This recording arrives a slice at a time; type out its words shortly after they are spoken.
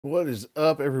What is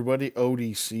up, everybody?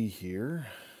 ODC here,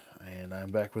 and I'm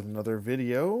back with another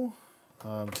video.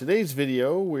 Today's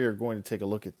video, we are going to take a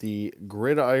look at the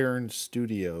Gridiron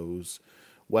Studios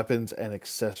weapons and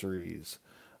accessories.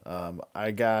 I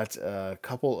got a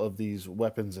couple of these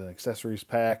weapons and accessories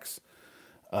packs.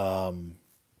 Um,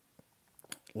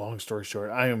 Long story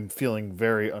short, I am feeling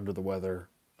very under the weather.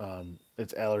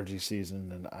 It's allergy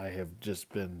season, and I have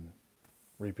just been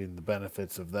reaping the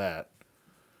benefits of that.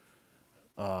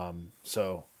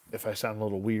 So if I sound a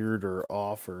little weird or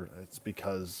off, or it's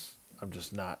because I'm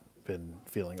just not been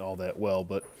feeling all that well.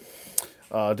 But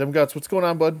Demgots, what's going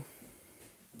on, bud?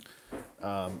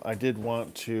 I did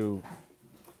want to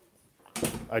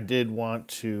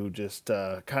just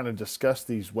kind of discuss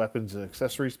these weapons and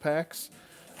accessories packs.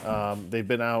 They've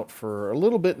been out for a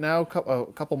little bit now, a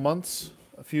couple months,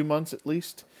 a few months at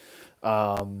least.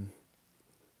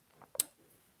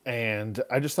 And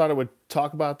I just thought I would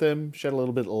talk about them, shed a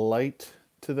little bit of light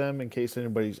to them in case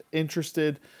anybody's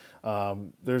interested.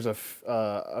 There's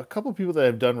a couple people that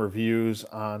have done reviews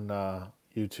on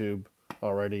YouTube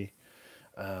already,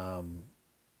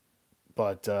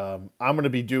 but I'm going to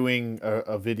be doing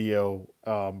a video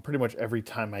pretty much every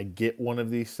time I get one of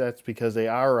these sets because they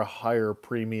are a higher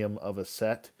premium of a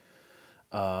set.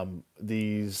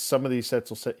 These some of these sets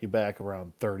will set you back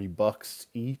around $30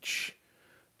 each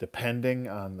depending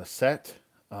on the set.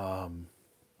 Some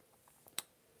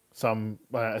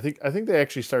I think they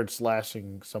actually started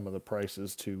slashing some of the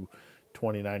prices to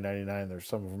 $29.99. There's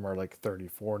some of them are like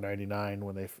 $34.99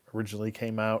 when they originally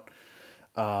came out.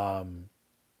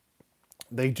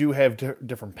 They do have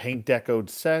different paint decoed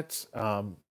sets.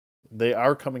 They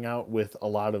are coming out with a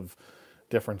lot of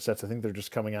different sets. I think they're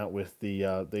just coming out with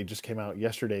they just came out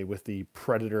yesterday with the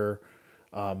Predator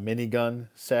minigun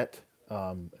set.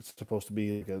 It's supposed to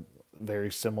be like a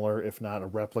very similar, if not a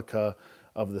replica,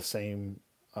 of the same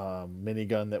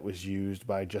minigun that was used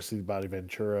by Jesse the Body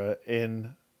Ventura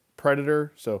in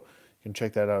Predator. So you can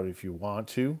check that out if you want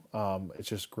to. It's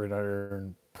just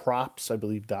Gridiron Props, I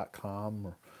believe,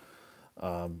 .com.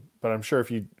 But I'm sure if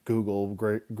you Google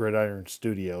Gridiron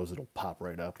Studios, it'll pop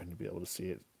right up and you'll be able to see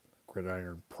it.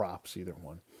 Gridiron Props, either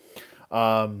one.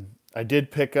 I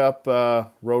did pick up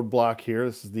Roadblock here.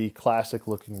 This is the classic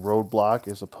looking Roadblock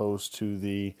as opposed to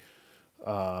the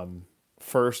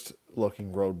first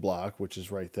looking Roadblock, which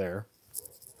is right there.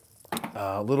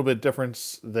 A little bit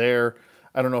difference there.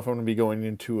 I don't know if I'm going to be going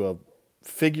into a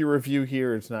figure review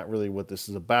here. It's not really what this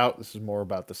is about. This is more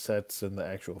about the sets and the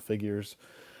actual figures.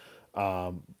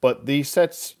 But these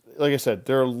sets, like I said,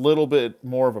 they're a little bit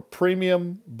more of a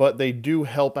premium, but they do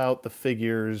help out the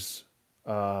figures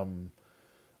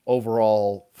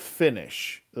overall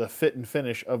finish, the fit and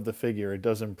finish of the figure. It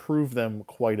does improve them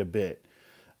quite a bit.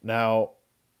 Now,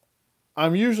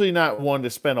 I'm usually not one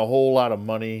to spend a whole lot of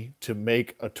money to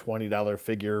make a $20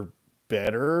 figure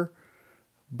better,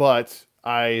 but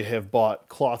I have bought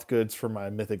cloth goods for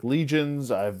my Mythic Legions.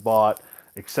 I've bought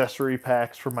accessory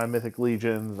packs for my Mythic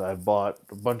Legions. I've bought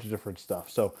a bunch of different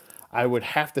stuff. So I would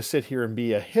have to sit here and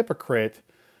be a hypocrite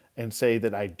and say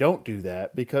that I don't do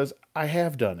that because I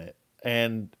have done it.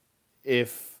 And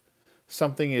if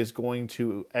something is going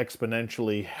to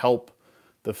exponentially help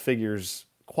the figure's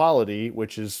quality,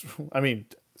 which is, I mean,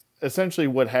 essentially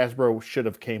what Hasbro should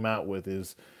have came out with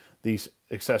is these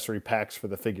accessory packs for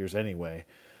the figures anyway.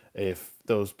 If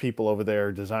those people over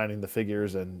there designing the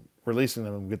figures and releasing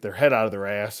them get their head out of their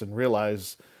ass and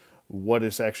realize what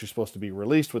is actually supposed to be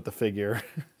released with the figure,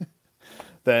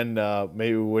 then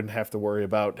maybe we wouldn't have to worry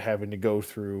about having to go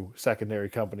through secondary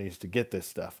companies to get this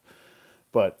stuff.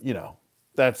 But you know,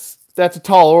 that's a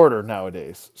tall order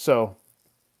nowadays. So,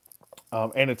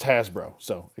 and it's Hasbro,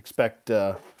 so expect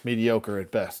mediocre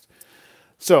at best.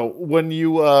 So when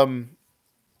you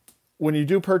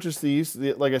do purchase these,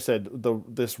 like I said,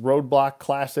 this Roadblock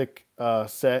Classic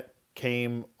set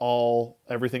came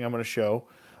everything I'm going to show,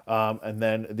 and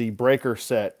then the Breaker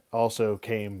set also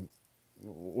came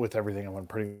with everything I'm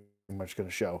pretty much going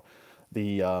to show.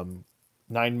 The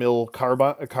 9 mil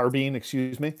carbine,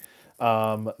 excuse me.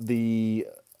 The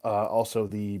also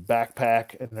the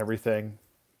backpack and everything,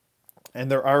 and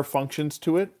there are functions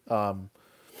to it.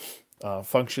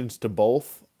 Functions to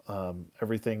both.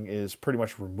 Everything is pretty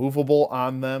much removable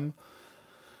on them.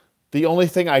 The only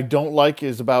thing I don't like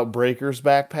is about Breaker's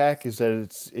backpack is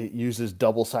that it uses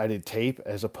double-sided tape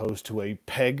as opposed to a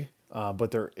peg. But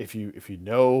there, if you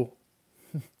know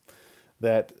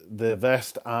that the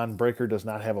vest on Breaker does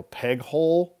not have a peg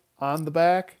hole on the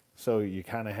back, so you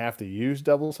kind of have to use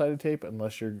double-sided tape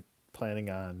unless you're planning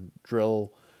on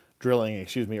drilling,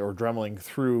 excuse me, or dremeling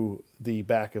through the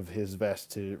back of his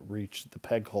vest to reach the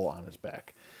peg hole on his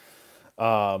back.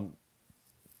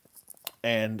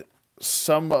 And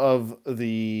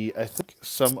I think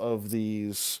some of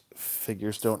these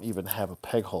figures don't even have a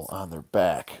peg hole on their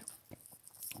back,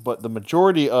 but the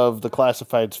majority of the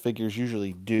classifieds figures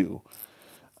usually do.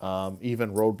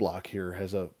 Even Roadblock here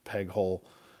has a peg hole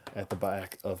at the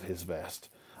back of his vest.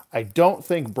 I don't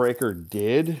think Breaker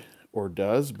did or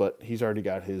does, but he's already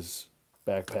got his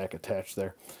backpack attached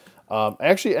there. I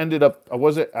actually ended up, I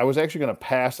was actually going to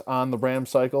pass on the Ram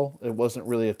cycle. It wasn't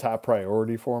really a top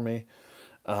priority for me.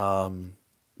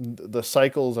 The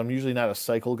cycles, I'm usually not a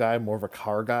cycle guy, more of a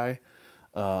car guy.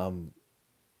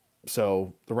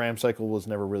 So the Ram cycle was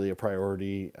never really a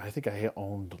priority. I think I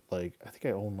owned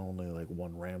only like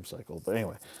one Ram cycle. But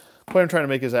anyway, the point I'm trying to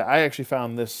make is that I actually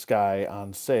found this guy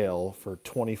on sale for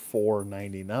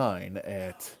 $24.99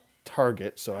 at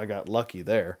Target, so I got lucky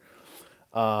there.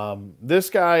 This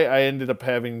guy I ended up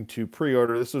having to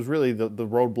pre-order. This was really the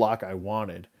roadblock I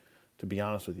wanted, to be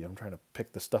honest with you. I'm trying to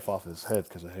pick the stuff off his head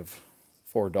because I have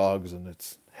 4 dogs and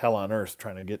it's hell on earth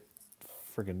trying to get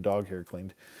friggin' dog hair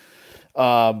cleaned.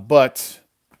 But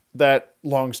that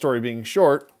long story being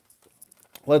short,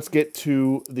 let's get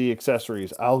to the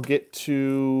accessories. I'll get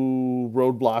to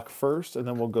Roadblock first, and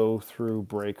then we'll go through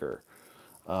Breaker.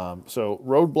 So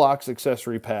Roadblock's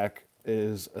accessory pack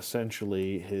is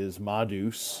essentially his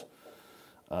Madus.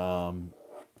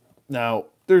 Now,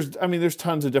 there's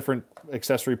tons of different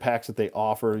accessory packs that they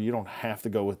offer. You don't have to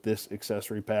go with this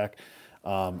accessory pack.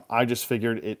 I just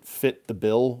figured it fit the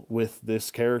bill with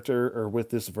this character or with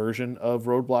this version of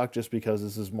Roadblock, just because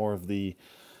this is more of the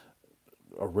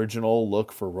original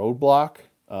look for Roadblock,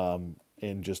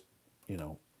 in just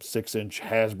 6-inch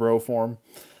Hasbro form.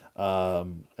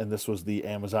 And this was the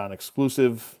Amazon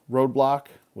exclusive Roadblock.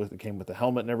 It came with the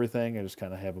helmet and everything. I just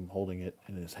kind of have him holding it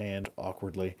in his hand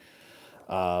awkwardly.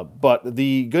 But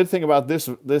the good thing about this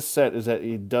set is that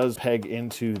it does peg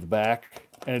into the back,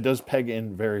 and it does peg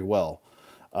in very well.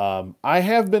 I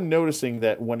have been noticing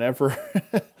that whenever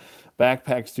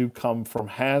backpacks do come from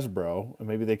Hasbro, and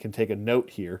maybe they can take a note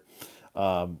here,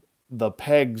 the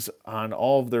pegs on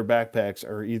all of their backpacks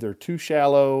are either too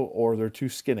shallow or they're too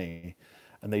skinny,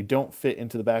 and they don't fit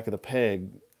into the back of the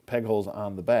peg holes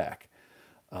on the back.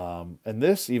 And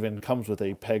this even comes with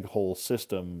a peg hole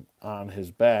system on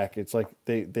his back. It's like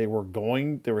they were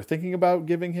thinking about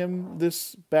giving him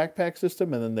this backpack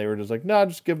system, and then they were just like, no,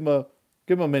 just give him a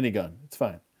minigun. It's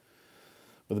fine,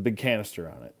 with a big canister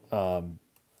on it.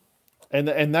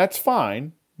 And that's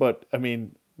fine. But I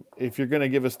mean, if you're gonna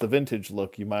give us the vintage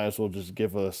look, you might as well just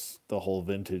give us the whole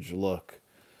vintage look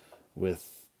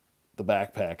with the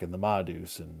backpack and the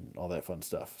Madus and all that fun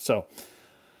stuff. So.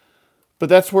 But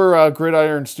that's where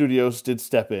Gridiron Studios did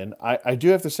step in. I do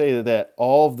have to say that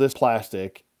all of this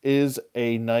plastic is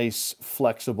a nice,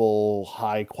 flexible,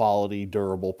 high-quality,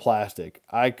 durable plastic.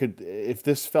 If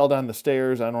this fell down the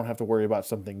stairs, I don't have to worry about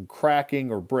something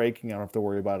cracking or breaking. I don't have to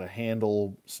worry about a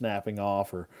handle snapping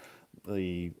off or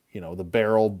the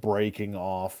barrel breaking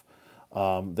off.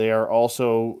 They are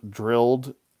also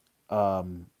drilled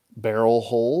barrel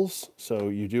holes, so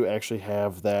you do actually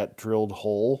have that drilled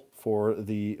hole for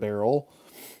the barrel,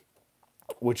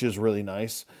 which is really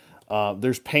nice.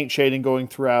 There's paint shading going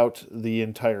throughout the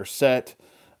entire set,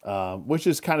 which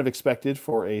is kind of expected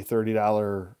for a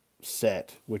 $30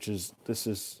 set, this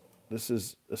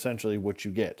is essentially what you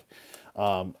get.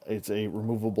 It's a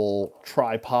removable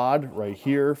tripod right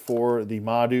here for the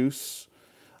Madus.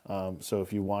 So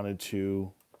if you wanted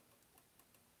to,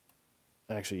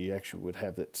 you actually would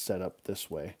have it set up this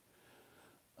way.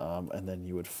 And then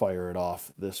you would fire it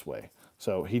off this way.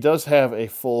 So he does have a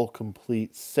full,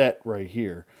 complete set right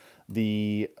here.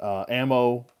 The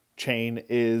ammo chain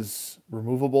is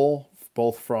removable,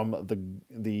 both from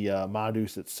the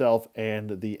Madus itself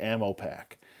and the ammo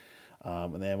pack.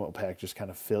 And the ammo pack just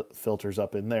kind of filters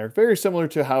up in there. Very similar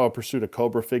to how a Pursuit of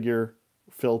Cobra figure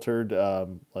filtered,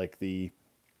 like the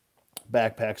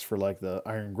backpacks for like the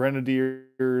Iron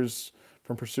Grenadiers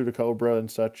from Pursuit of Cobra and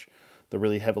such. The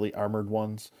really heavily armored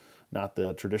ones, not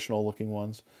the traditional looking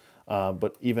ones.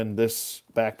 But even this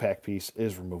backpack piece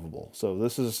is removable. So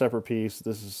this is a separate piece,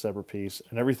 this is a separate piece,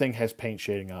 and everything has paint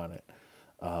shading on it.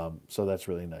 So that's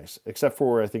really nice, except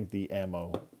for, I think, the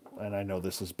ammo. And I know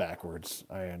this is backwards,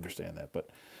 I understand that, but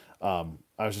I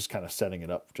was just kind of setting it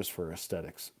up just for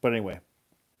aesthetics. But anyway,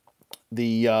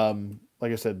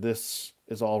 like I said, this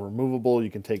is all removable.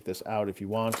 You can take this out if you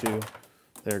want to.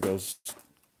 There goes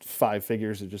 5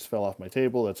 figures that just fell off my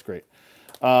table. That's great.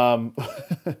 But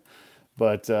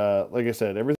like I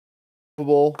said, everything is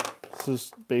movable. This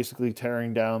is basically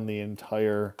tearing down the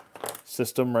entire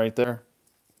system right there.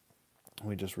 Let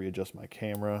me just readjust my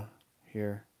camera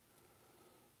here.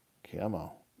 Come on.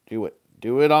 Do it.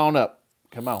 Do it on up.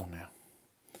 Come on now.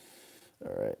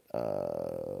 All right.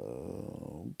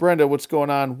 Brenda, what's going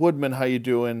on? Woodman, how you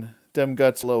doing? Dem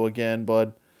guts low again,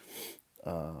 bud.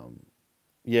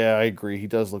 Yeah, I agree. He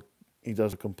does look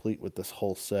complete with this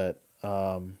whole set.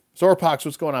 Zorpox,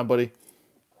 what's going on, buddy?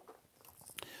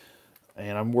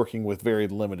 And I'm working with very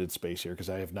limited space here because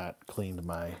I have not cleaned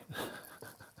my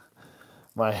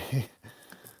my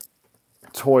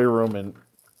toy room in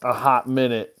a hot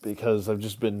minute because I've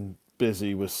just been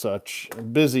busy and such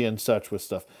with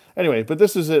stuff. Anyway, but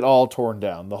this is it all torn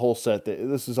down. The whole set.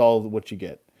 This is all what you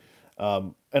get.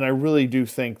 And I really do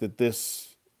think that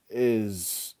this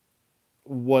is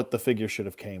what the figure should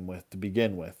have came with to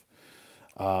begin with.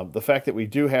 The fact that we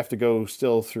do have to go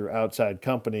still through outside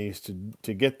companies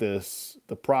to get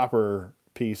the proper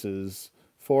pieces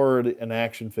for an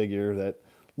action figure that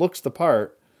looks the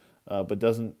part, but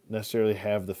doesn't necessarily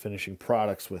have the finishing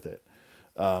products with it.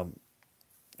 What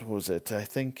was it? I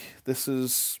think this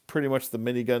is pretty much the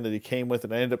minigun that he came with,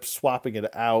 and I ended up swapping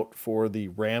it out for the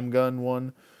ram gun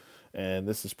one. And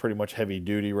this is pretty much heavy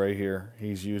duty right here.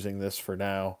 He's using this for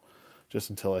now, just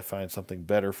until I find something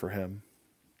better for him.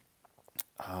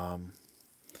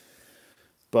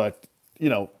 But, you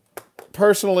know,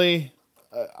 personally,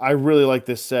 I really like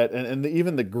this set. And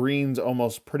even the greens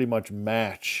almost pretty much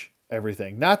match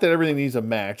everything. Not that everything needs a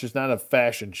match. It's not a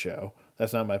fashion show.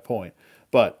 That's not my point.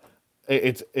 But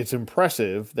it's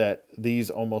impressive that these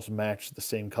almost match the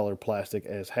same color plastic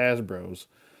as Hasbro's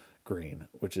green,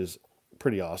 which is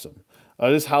pretty awesome.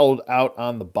 It is hollowed out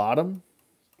on the bottom.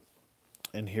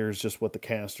 And here's just what the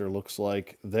canister looks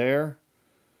like there.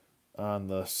 On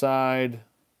the side,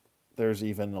 there's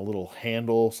even a little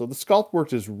handle. So the sculpt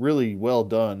work is really well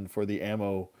done for the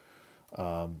ammo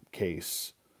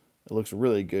case. It looks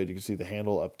really good. You can see the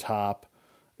handle up top.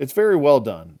 It's very well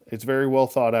done. It's very well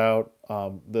thought out.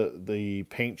 The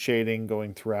paint shading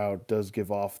going throughout does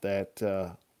give off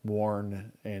that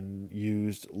worn and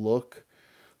used look.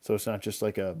 So it's not just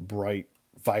like a bright,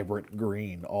 vibrant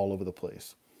green all over the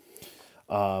place.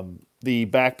 The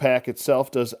backpack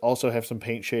itself does also have some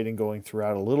paint shading going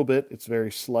throughout a little bit. It's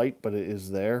very slight, but it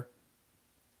is there.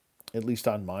 At least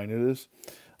on mine it is.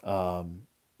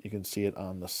 You can see it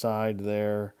on the side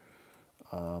there.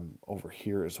 Over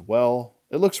here as well.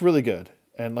 It looks really good.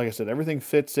 And like I said, everything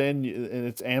fits in, and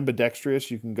it's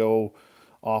ambidextrous. You can go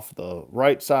off the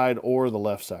right side or the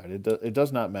left side. It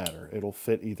does not matter. It'll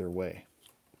fit either way.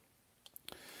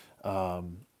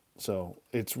 So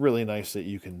it's really nice that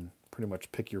you can pretty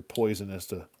much pick your poison as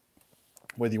to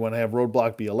whether you want to have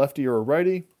Roadblock be a lefty or a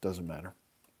righty. Doesn't matter.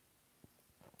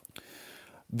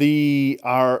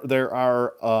 There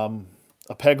are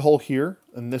a peg hole here,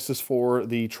 and this is for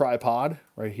the tripod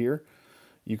right here.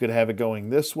 You could have it going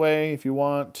this way if you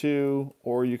want to,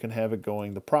 or you can have it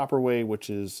going the proper way, which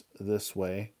is this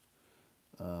way.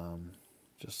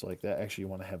 Just like that. Actually, you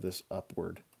want to have this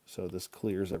upward, so this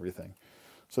clears everything.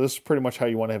 So this is pretty much how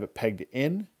you want to have it pegged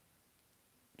in,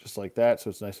 just like that, so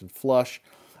it's nice and flush.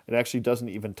 It actually doesn't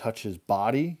even touch his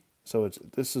body, so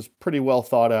this is pretty well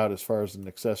thought out as far as an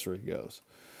accessory goes.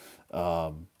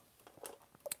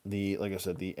 Like I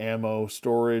said, the ammo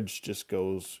storage just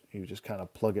goes, you just kind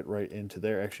of plug it right into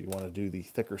there. Actually, you want to do the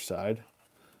thicker side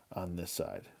on this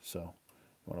side. So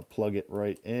you want to plug it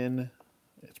right in.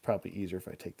 It's probably easier if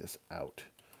I take this out.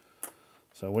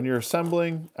 So when you're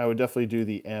assembling, I would definitely do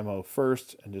the ammo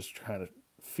first and just try to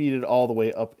feed it all the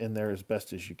way up in there as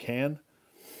best as you can.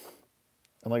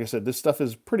 And like I said, this stuff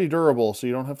is pretty durable, so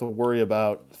you don't have to worry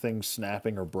about things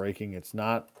snapping or breaking. It's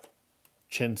not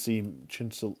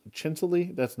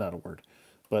chintzy, that's not a word,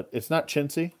 but it's not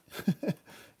chintzy. You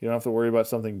don't have to worry about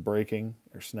something breaking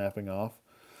or snapping off.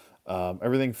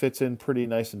 Everything fits in pretty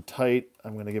nice and tight.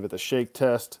 I'm going to give it the shake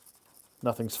test.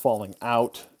 Nothing's falling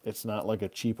out. It's not like a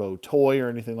cheapo toy or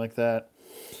anything like that.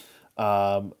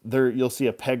 You'll see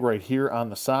a peg right here on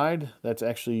the side. That's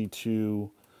actually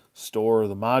to store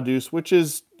the Modus, which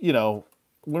is, you know,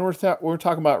 when we're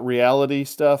talking about reality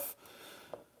stuff,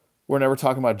 we're never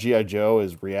talking about G.I. Joe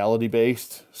as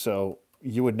reality-based, so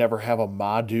you would never have a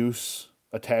Modus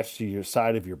attached to your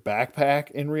side of your backpack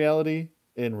in reality.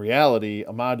 In reality,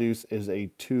 a Modus is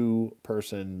a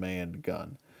two-person manned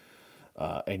gun,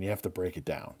 and you have to break it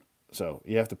down. So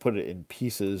you have to put it in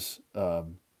pieces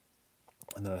and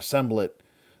then assemble it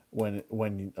when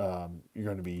you're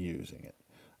going to be using it.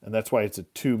 And that's why it's a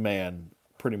two-man,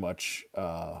 pretty much,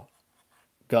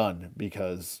 gun,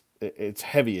 because it's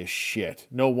heavy as shit.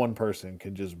 No one person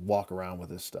can just walk around with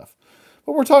this stuff.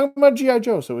 But we're talking about G.I.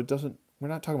 Joe, so we're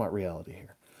not talking about reality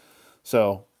here.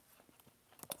 So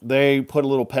They put a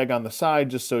little peg on the side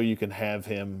just so you can have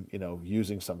him, you know,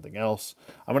 using something else.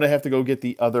 I'm going to have to go get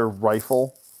the other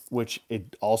rifle, which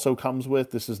it also comes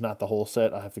with. This is not the whole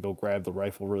set. I have to go grab the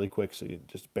rifle really quick, so you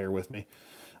just bear with me.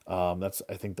 That's,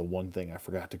 I think, the one thing I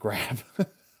forgot to grab.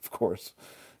 Of course.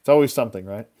 It's always something,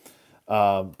 right?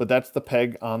 But that's the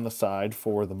peg on the side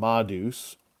for the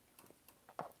Modus.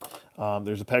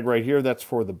 There's a peg right here. That's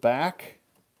for the back,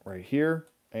 right here.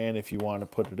 And if you want to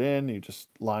put it in, you just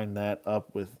line that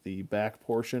up with the back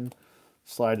portion,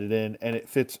 slide it in, and it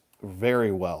fits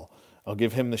very well. I'll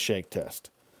give him the shake test.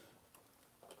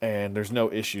 And there's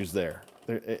no issues there.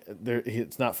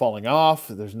 It's not falling off.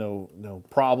 There's no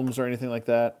problems or anything like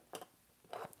that.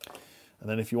 And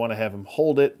then if you want to have him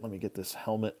hold it, let me get this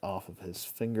helmet off of his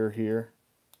finger here.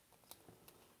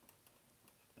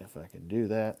 If I can do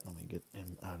that, let me get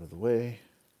him out of the way.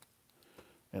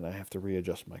 And I have to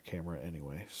readjust my camera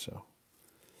anyway, so.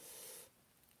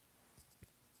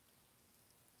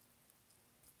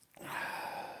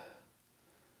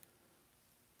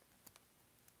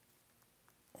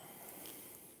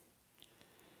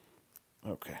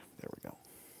 Okay, there we go.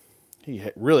 He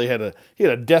really had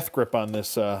a death grip on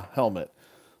this helmet.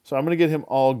 So I'm going to get him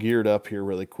all geared up here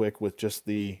really quick with just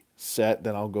the set.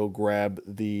 Then I'll go grab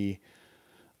the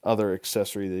other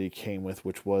accessory that he came with,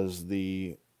 which was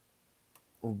the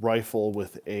rifle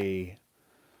with a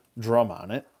drum on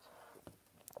it.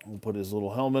 We'll put his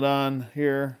little helmet on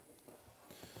here.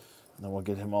 And then we'll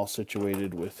get him all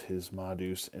situated with his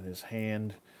Modus in his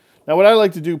hand. Now, what I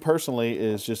like to do personally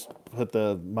is just put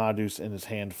the Modus in his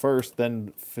hand first,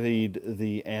 then feed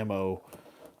the ammo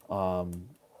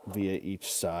via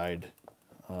each side,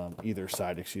 either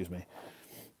side, excuse me.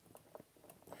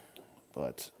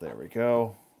 But there we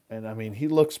go. And I mean, he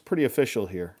looks pretty official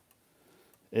here.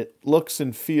 It looks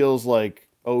and feels like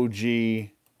OG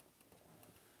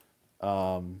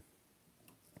roadblock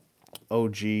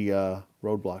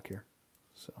here.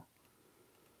 So, and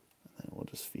then we'll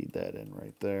just feed that in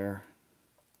right there.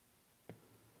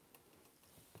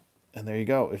 And there you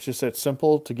go. It's just that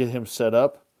simple to get him set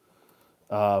up.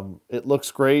 It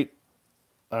looks great.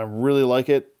 I really like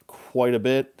it quite a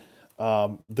bit.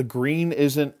 The green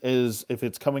isn't as, if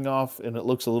it's coming off and it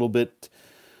looks a little bit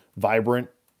vibrant,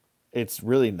 it's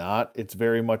really not. It's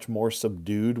very much more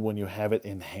subdued when you have it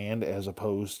in hand as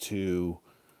opposed to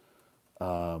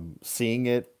seeing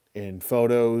it in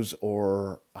photos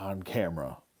or on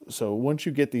camera. So once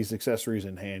you get these accessories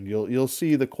in hand, you'll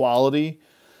see the quality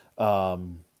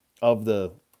of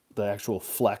the actual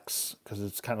flex, because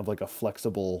it's kind of like a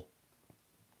flexible.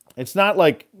 It's not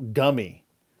like gummy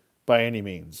by any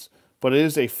means, but it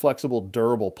is a flexible,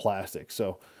 durable plastic.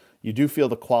 So you do feel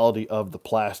the quality of the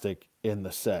plastic in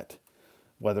the set,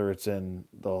 whether it's in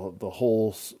the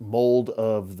whole mold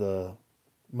of the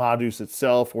Modus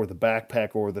itself, or the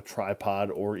backpack, or the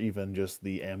tripod, or even just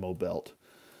the ammo belt.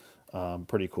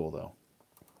 Pretty cool, though.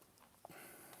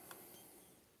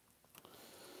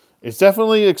 It's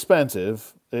definitely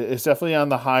expensive. It's definitely on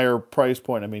the higher price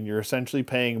point. I mean, you're essentially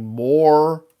paying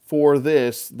more for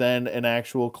this than an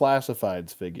actual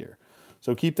classifieds figure.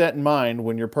 So keep that in mind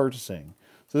when you're purchasing.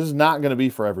 So this is not going to be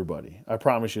for everybody. I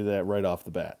promise you that right off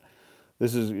the bat.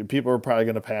 People are probably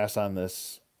going to pass on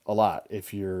this a lot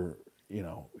if you're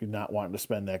not wanting to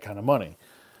spend that kind of money.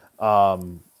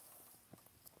 To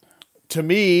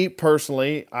me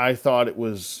personally, I thought it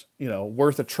was,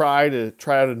 worth a try to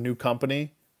try out a new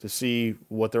company to see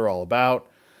what they're all about.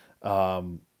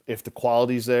 If the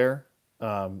quality's there,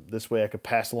 this way I could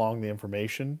pass along the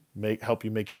information, help you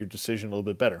make your decision a little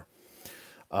bit better.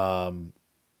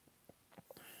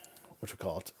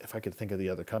 If I could think of the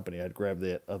other company, I'd grab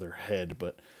that other head.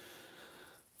 But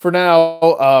for now,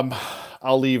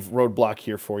 I'll leave Roadblock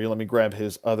here for you. Let me grab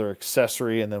his other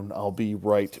accessory, and then I'll be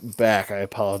right back. I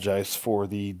apologize for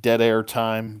the dead air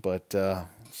time, but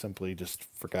simply just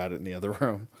forgot it in the other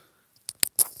room.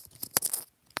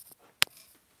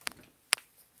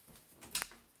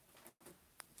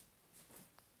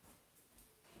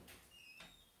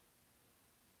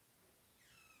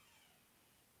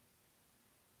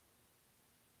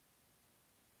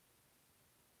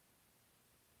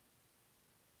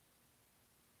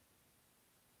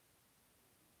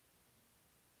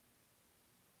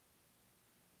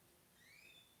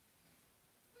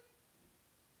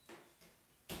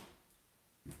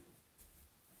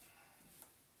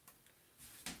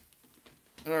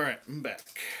 All right, I'm back.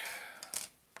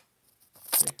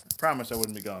 I promised I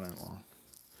wouldn't be gone that long.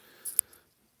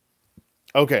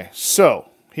 Okay, so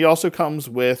he also comes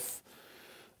with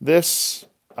this.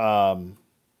 I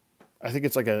think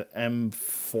it's like an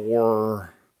M4 or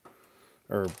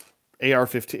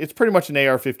AR-15. It's pretty much an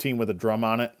AR-15 with a drum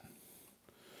on it.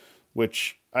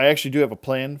 which I actually do have a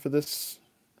plan for this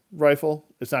rifle.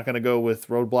 It's not going to go with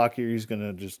Roadblock here. He's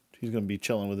going to be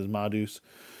chilling with his Madus.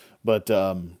 But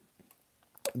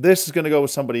this is going to go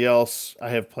with somebody else. I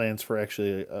have plans for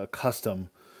actually a custom.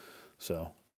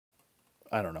 So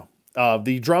I don't know.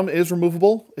 The drum is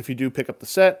removable. If you do pick up the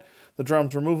set, the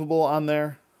drum's removable on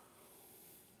there.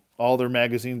 All their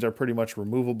magazines are pretty much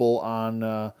removable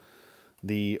on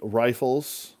the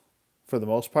rifles for the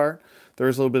most part. There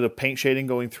is a little bit of paint shading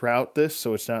going throughout this,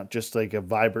 so it's not just like a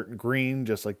vibrant green,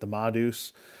 just like the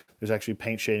Madus. There's actually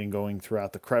paint shading going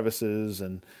throughout the crevices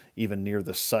and even near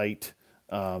the sight,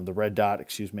 the red dot,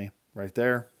 excuse me, right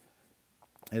there.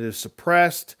 It is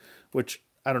suppressed, which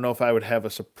I don't know if I would have a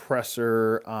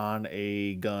suppressor on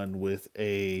a gun with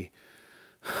a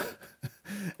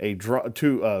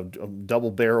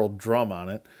double-barreled drum on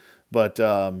it, but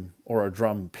or a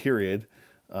drum period.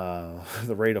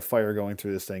 The rate of fire going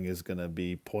through this thing is going to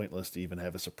be pointless to even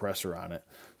have a suppressor on it.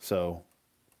 So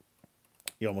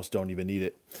you almost don't even need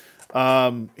it.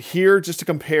 Here, just to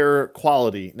compare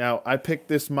quality. Now, I picked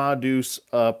this Madus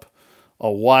up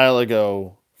a while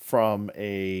ago from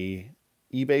a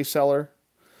eBay seller.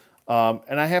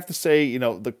 And I have to say, you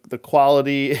know, the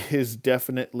quality is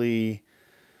definitely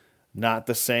not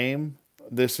the same.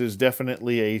 This is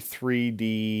definitely a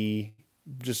 3D,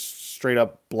 just straight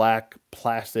up black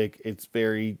plastic. It's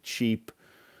very cheap.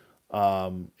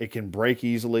 It can break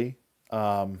easily.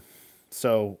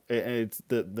 So it's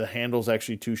the handle's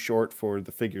actually too short for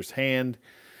the figure's hand.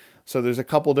 So there's a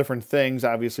couple different things.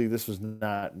 Obviously, this was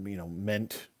not, you know,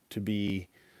 meant to be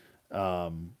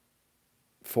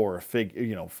for a figure.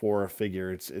 You know, for a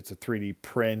figure, it's a 3D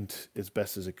print as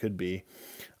best as it could be.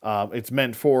 It's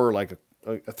meant for like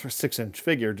a 6-inch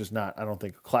figure, just not, I don't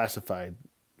think, a classified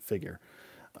figure.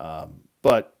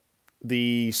 But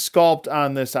the sculpt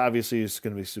on this obviously is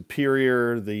going to be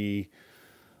superior. The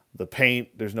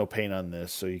paint, there's no paint on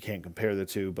this, so you can't compare the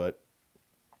two. But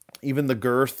even the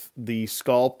girth, the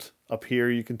sculpt up here,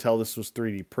 you can tell this was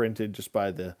 3D printed just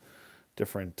by the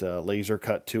different laser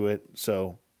cut to it.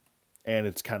 So, and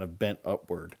it's kind of bent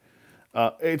upward.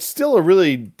 It's still a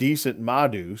really decent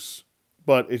Madus,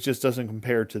 but it just doesn't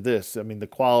compare to this. I mean, the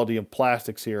quality of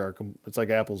plastics here are, it's like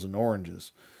apples and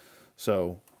oranges.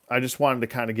 So I just wanted to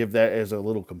kind of give that as a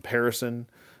little comparison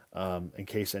in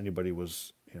case anybody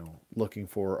was, you know, looking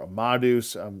for a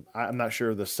Madus. I'm not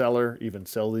sure the seller even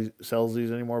sells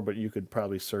these anymore, but you could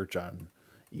probably search on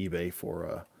eBay for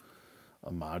a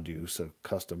Madus, a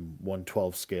custom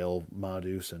 1/12 scale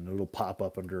Madus, and it'll pop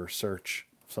up under a search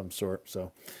of some sort.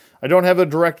 So I don't have a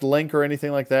direct link or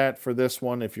anything like that for this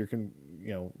one if you're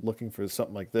looking for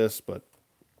something like this, but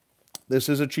this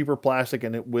is a cheaper plastic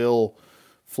and it will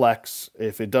flex.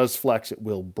 If it does flex, it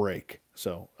will break.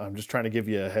 So I'm just trying to give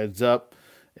you a heads up.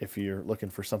 If you're looking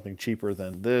for something cheaper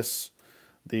than this,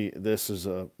 this is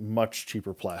a much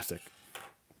cheaper plastic.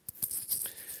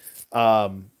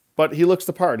 But he looks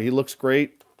the part. He looks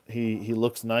great. He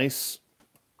looks nice.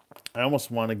 I almost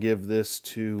want to give this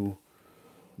to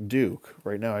Duke.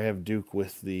 Right now I have Duke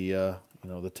with the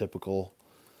the typical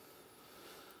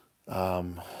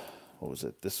what was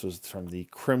it? This was from the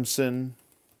Crimson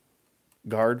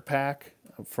Guard pack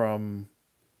from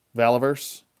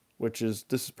Valaverse,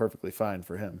 this is perfectly fine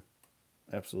for him.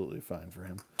 Absolutely fine for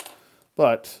him.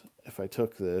 But if I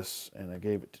took this and I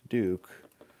gave it to Duke,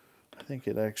 I think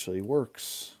it actually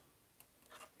works.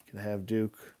 You can have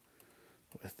Duke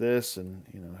with this, and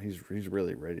he's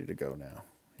really ready to go now.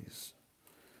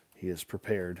 He is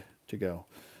prepared to go,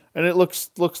 and it looks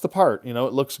the part. It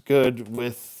looks good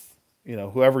with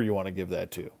whoever you want to give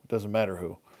that to. It doesn't matter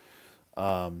who.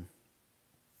 I'm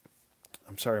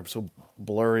sorry, I'm so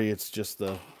blurry. It's just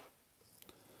the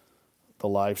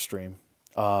live stream.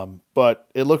 But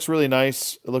it looks really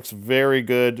nice. It looks very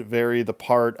good, very the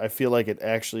part. I feel like it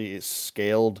actually is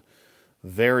scaled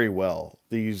very well.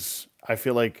 I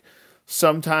feel like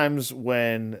sometimes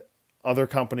when other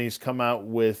companies come out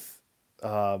with,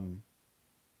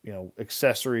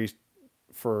 accessories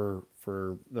for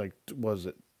like, was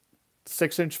it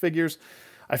 6-inch figures?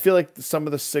 I feel like some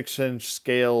of the 6-inch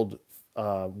scaled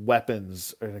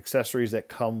weapons and accessories that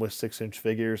come with 6-inch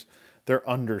figures, they're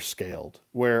underscaled,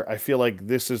 where I feel like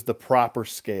this is the proper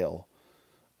scale.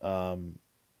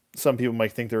 Some people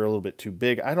might think they're a little bit too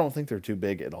big. I don't think they're too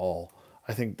big at all.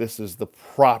 I think this is the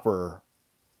proper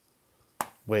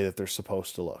way that they're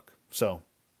supposed to look. So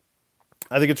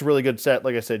I think it's a really good set.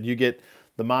 Like I said, you get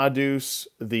the Madus,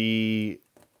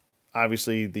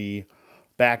 obviously the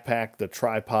backpack, the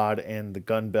tripod, and the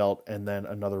gun belt, and then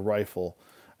another rifle.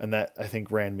 And that, I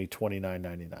think, ran me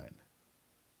 $29.99.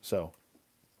 So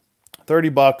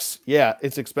 $30, yeah,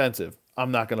 it's expensive.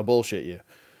 I'm not going to bullshit you.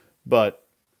 but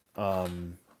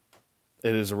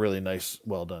it is a really nice,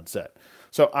 well done set.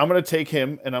 So I'm going to take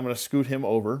him and I'm going to scoot him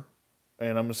over, and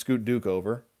I'm going to scoot Duke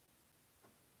over.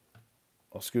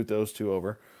 I'll scoot those two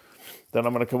over. Then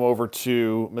I'm going to come over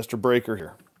to Mr. Breaker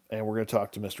here, and we're going to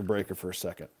talk to Mr. Breaker for a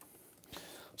second.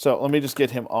 So let me just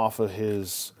get him off of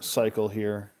his cycle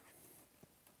here.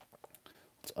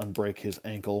 Let's unbreak his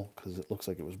ankle because it looks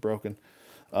like it was broken.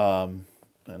 And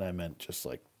I meant just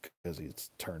like because he's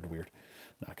turned weird,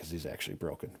 not because he's actually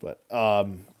broken. But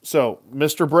so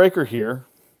Mr. Breaker here,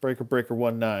 Breaker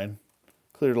 19,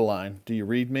 clear the line. Do you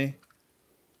read me?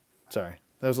 Sorry,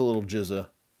 that was a little jizza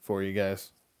for you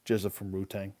guys. Jizza from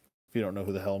Wu-Tang. If you don't know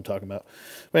who the hell I'm talking about.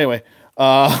 But anyway,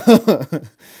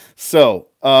 so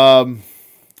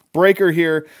Breaker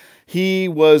here, he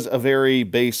was a very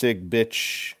basic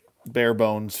bitch, bare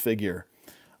bones figure.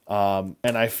 And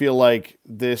I feel like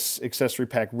this accessory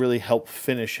pack really helped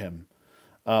finish him.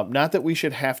 Not that we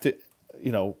should have to,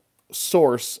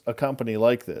 source a company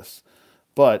like this,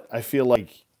 but I feel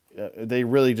like they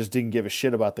really just didn't give a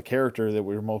shit about the character. That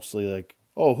we were mostly like,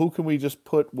 oh, who can we just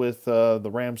put with the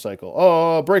Ram cycle?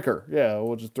 Oh, Breaker. Yeah,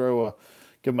 we'll just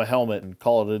give him a helmet and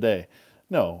call it a day.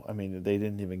 No, I mean, they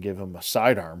didn't even give him a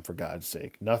sidearm, for God's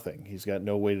sake. Nothing. He's got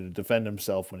no way to defend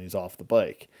himself when he's off the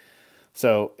bike.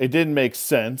 So it didn't make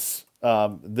sense.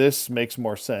 This makes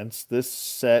more sense. This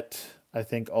set, I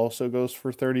think, also goes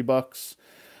for $30.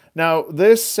 Now,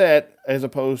 this set, as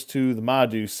opposed to the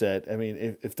Madu set, I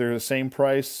mean, if they're the same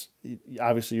price,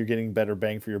 obviously you're getting better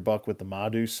bang for your buck with the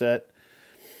Madu set.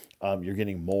 You're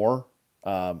getting more.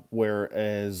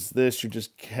 Whereas this, you're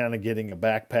just kind of getting a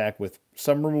backpack with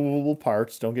some removable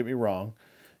parts. Don't get me wrong.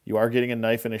 You are getting a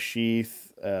knife and a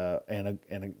sheath and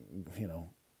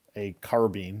a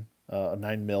carbine, a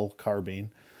 9mm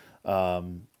carbine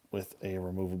with a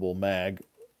removable mag.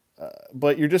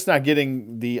 But you're just not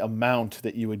getting the amount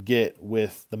that you would get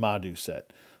with the Madu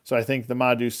set. So I think the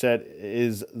Madu set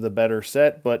is the better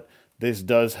set, but this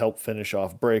does help finish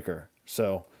off Breaker.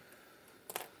 So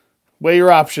weigh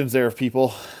your options there,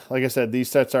 people. Like I said, these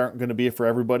sets aren't going to be for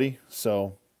everybody.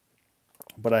 So,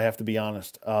 but I have to be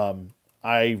honest.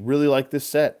 I really like this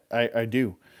set. I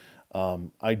do.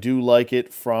 I do like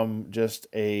it from just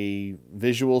a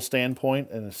visual standpoint,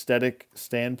 an aesthetic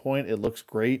standpoint. It looks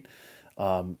great.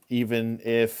 Even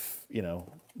if,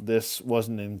 this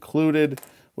wasn't included,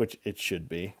 which it should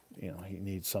be, he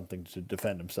needs something to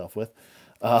defend himself with.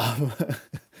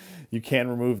 You can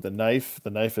remove the knife.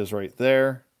 The knife is right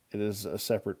there. It is a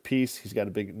separate piece. He's got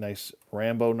a big, nice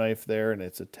Rambo knife there, and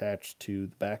it's attached to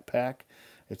the backpack.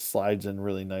 It slides in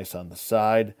really nice on the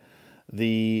side.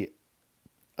 The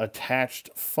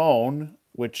attached phone,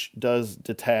 which does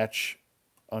detach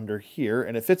under here,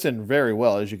 and it fits in very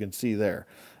well, as you can see there.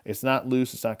 It's not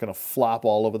loose. It's not going to flop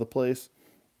all over the place.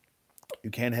 You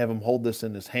can have him hold this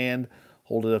in his hand,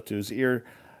 hold it up to his ear.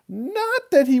 Not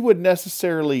that he would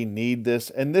necessarily need this,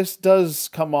 and this does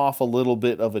come off a little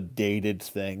bit of a dated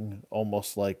thing,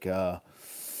 almost like, I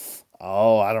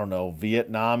don't know,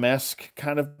 Vietnam-esque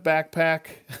kind of backpack,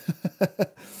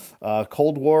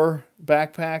 Cold War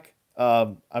backpack.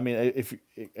 I mean,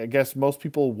 I guess most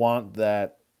people want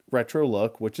that retro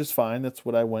look, which is fine. That's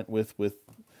what I went with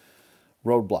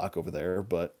Roadblock over there,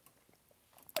 but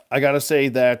I gotta say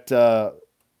that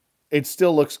it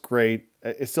still looks great.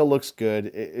 It still looks good.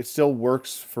 It still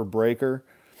works for Breaker.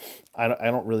 I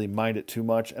don't really mind it too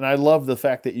much, and I love the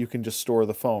fact that you can just store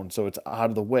the phone, so it's out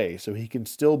of the way, so he can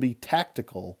still be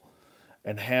tactical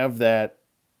and have that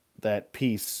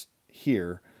piece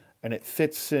here, and it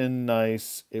fits in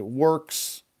nice. It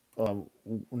works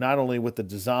not only with the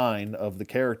design of the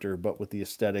character, but with the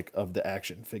aesthetic of the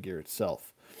action figure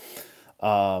itself.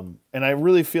 And I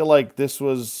really feel like this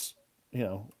was,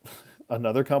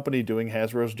 another company doing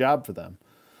Hasbro's job for them.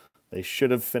 They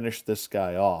should have finished this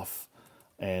guy off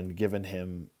and given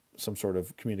him some sort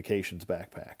of communications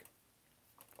backpack.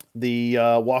 The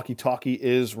walkie-talkie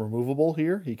is removable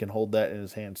here. He can hold that in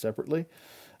his hand separately.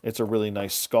 It's a really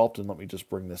nice sculpt, and let me just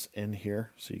bring this in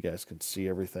here so you guys can see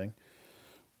everything.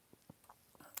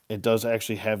 It does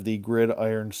actually have the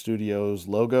Gridiron Studios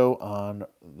logo on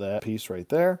that piece right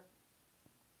there.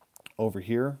 Over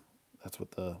here, that's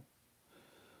what the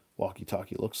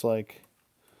walkie-talkie looks like.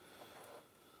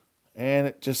 And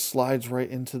it just slides right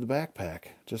into the backpack,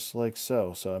 just like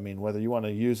so. So, I mean, whether you want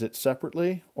to use it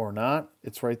separately or not,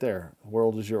 it's right there. The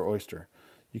world is your oyster.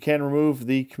 You can remove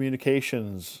the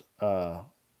communications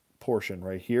portion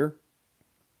right here.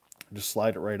 Just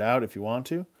slide it right out if you want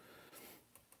to.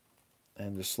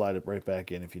 And just slide it right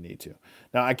back in if you need to.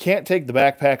 Now, I can't take the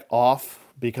backpack off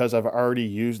because I've already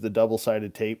used the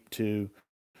double-sided tape to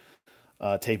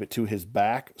tape it to his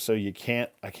back, so I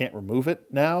can't remove it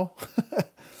now.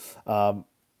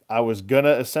 I was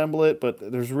gonna assemble it,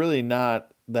 but there's really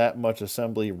not that much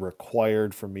assembly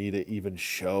required for me to even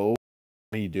show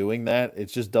me doing that.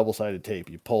 It's just double-sided tape.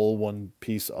 You pull one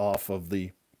piece off of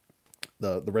the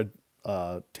red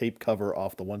tape cover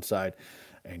off the one side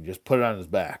and just put it on his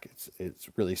back. It's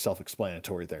really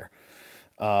self-explanatory there.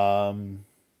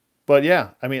 But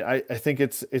yeah, I mean, I think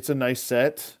it's a nice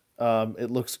set.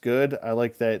 It looks good. I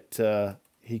like that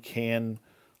he can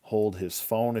hold his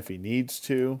phone if he needs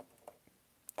to.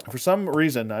 For some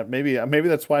reason, maybe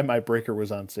that's why my breaker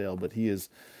was on sale, but he is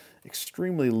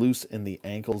extremely loose in the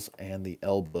ankles and the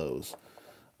elbows.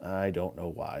 I don't know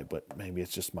why, but maybe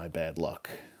it's just my bad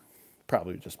luck.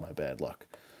 Probably just my bad luck.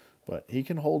 But he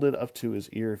can hold it up to his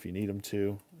ear if you need him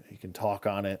to. He can talk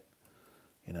on it.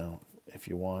 You know, if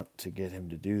you want to get him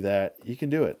to do that, you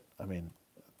can do it. I mean,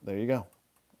 there you go.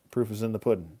 Proof is in the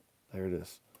pudding. There it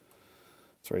is.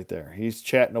 It's right there. He's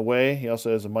chatting away. He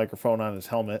also has a microphone on his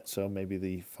helmet, so maybe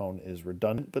the phone is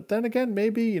redundant. But then again,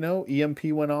 maybe, you know, EMP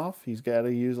went off. He's got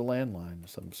to use a landline of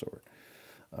some sort.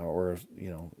 Or, you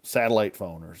know, satellite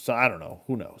phone or so. I don't know.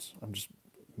 Who knows? I'm just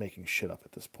making shit up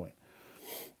at this point.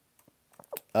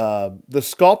 The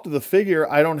sculpt of the figure,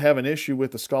 I don't have an issue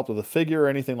with the sculpt of the figure or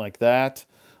anything like that.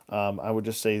 I would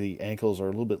just say the ankles are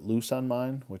a little bit loose on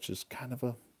mine, which is kind of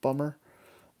a bummer.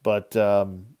 But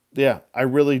yeah, I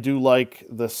really do like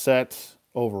the set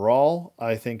overall.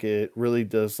 I think it really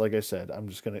does, like I said, I'm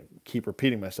just going to keep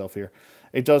repeating myself here.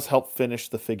 It does help finish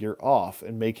the figure off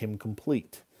and make him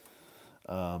complete.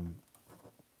 Let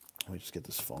me just get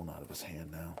this phone out of his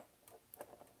hand now.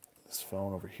 This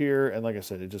phone over here, and like I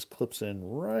said, it just clips in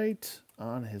right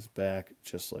on his back,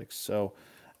 just like so,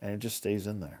 and it just stays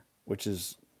in there, which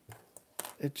is,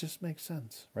 it just makes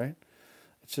sense, right?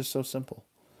 It's just so simple.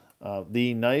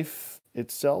 The knife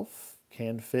itself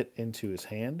can fit into his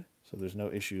hand, so there's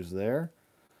no issues there.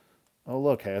 Oh,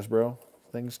 look, Hasbro.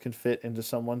 Things can fit into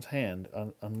someone's hand,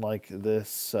 unlike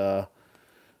this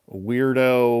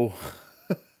weirdo.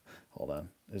 Hold on.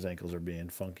 His ankles are being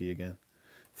funky again.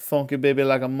 Funky, baby,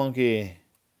 like a monkey.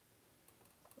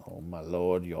 Oh, my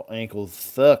Lord. Your ankles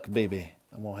suck, baby.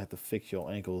 I'm going to have to fix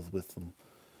your ankles with some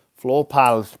floor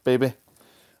polish, baby.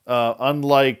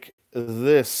 Unlike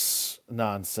this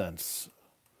nonsense.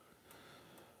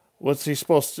 What's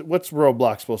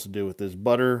Roblox supposed to do with this?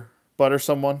 Butter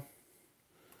someone?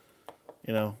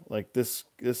 You know, like this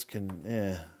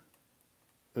can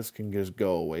just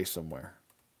go away somewhere.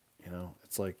 You know,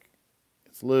 it's like,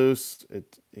 it's loose.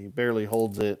 He barely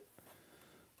holds it.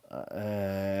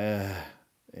 Yeah,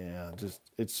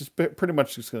 it's just pretty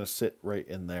much just going to sit right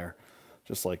in there,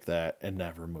 just like that, and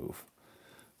never move.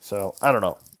 So, I don't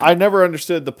know. I never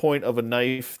understood the point of a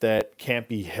knife that can't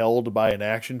be held by an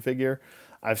action figure.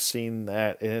 I've seen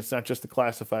that, and it's not just the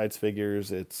classifieds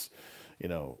figures. It's, you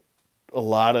know, a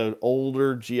lot of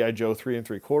older G.I. Joe 3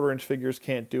 3/4 inch figures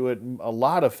can't do it. A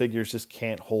lot of figures just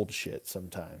can't hold shit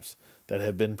sometimes that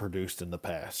have been produced in the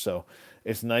past. So,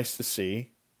 it's nice to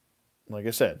see, like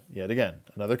I said, yet again,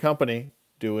 another company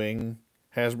doing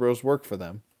Hasbro's work for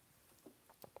them.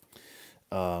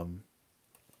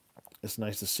 It's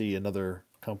nice to see another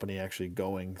company actually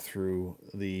going through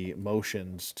the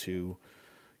motions to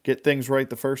get things right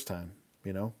the first time,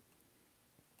 you know?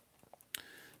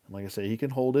 And like I say, he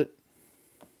can hold it,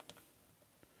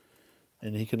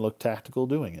 and he can look tactical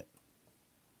doing it.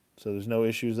 So there's no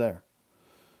issues there.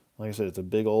 Like I said, it's a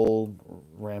big old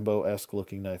Rambo-esque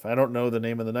looking knife. I don't know the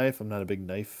name of the knife. I'm not a big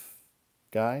knife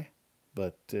guy,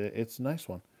 but it's a nice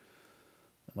one.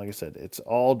 Like I said, it's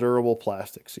all durable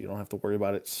plastic, so you don't have to worry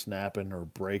about it snapping or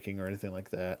breaking or anything like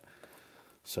that.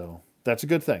 So that's a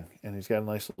good thing. And he's got a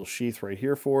nice little sheath right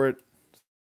here for it.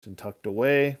 It's tucked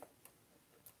away.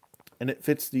 And it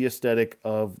fits the aesthetic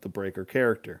of the Breaker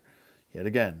character. Yet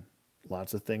again,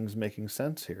 lots of things making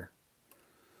sense here.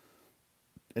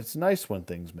 It's nice when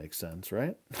things make sense,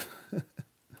 right?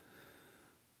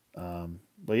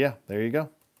 But yeah, there you go.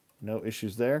 No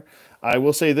issues there. I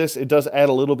will say this, it does add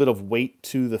a little bit of weight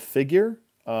to the figure.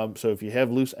 So if you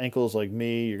have loose ankles like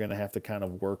me, you're going to have to kind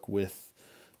of work with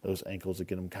those ankles to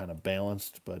get them kind of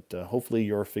balanced. But hopefully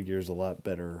your figure is a lot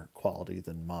better quality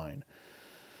than mine.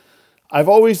 I've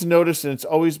always noticed, and it's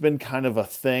always been kind of a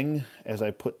thing, as I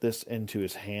put this into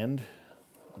his hand,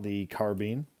 the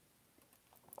carbine.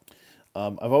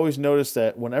 I've always noticed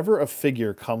that whenever a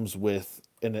figure comes with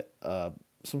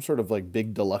some sort of like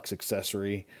big deluxe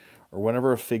accessory, or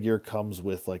whenever a figure comes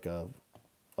with like a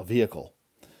vehicle,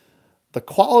 the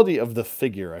quality of the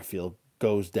figure, I feel,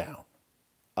 goes down.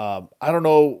 I don't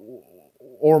know,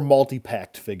 or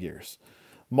multi-packed figures.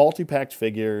 Multi-packed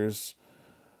figures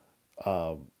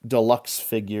deluxe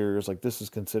figures. Like this is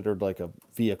considered like a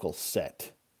vehicle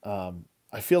set.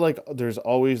 I feel like there's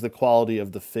always the quality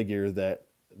of the figure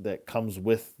that comes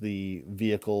with the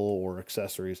vehicle or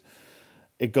accessories.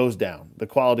 It goes down. The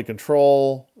quality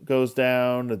control goes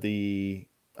down.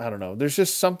 I don't know. There's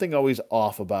just something always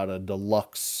off about a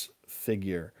deluxe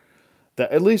figure.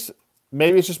 That at least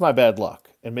maybe it's just my bad luck,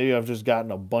 and maybe I've just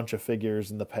gotten a bunch of figures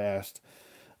in the past,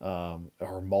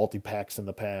 or multi packs in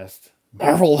the past,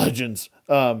 Marvel Legends,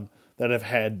 that have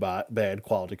had bad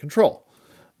quality control.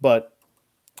 But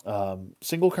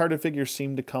single carded figures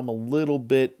seem to come a little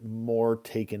bit more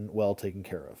well taken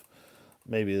care of.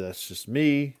 Maybe that's just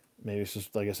me. Maybe it's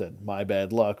just, like I said, my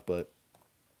bad luck, but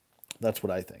that's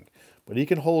what I think. But he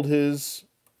can hold his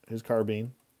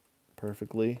carbine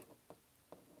perfectly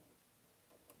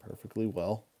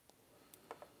well.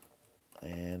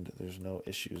 And there's no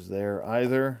issues there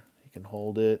either. He can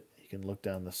hold it. He can look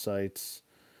down the sights.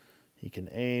 He can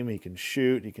aim. He can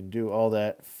shoot. He can do all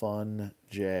that fun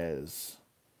jazz.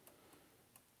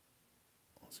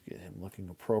 Let's get him looking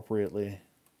appropriately.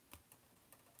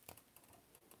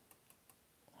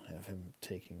 Have him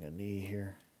taking a knee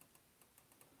here.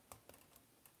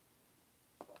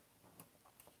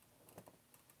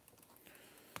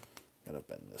 Gotta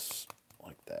bend this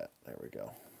like that. There we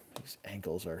go. These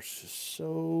ankles are just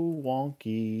so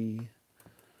wonky.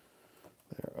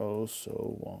 They're oh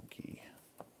so wonky.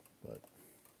 But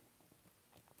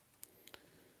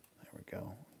there we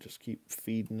go. Just keep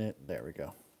feeding it. There we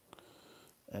go.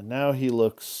 And now he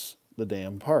looks the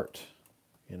damn part,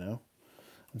 you know?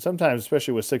 And sometimes,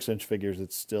 especially with 6-inch figures,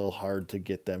 it's still hard to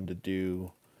get them to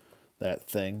do that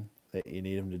thing that you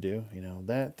need them to do. You know,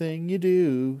 that thing you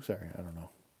do. Sorry, I don't know.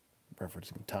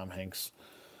 Referencing Tom Hanks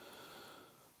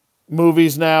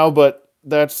movies now, but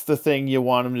that's the thing you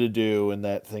want them to do, and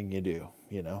that thing you do,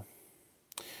 you know.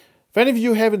 If any of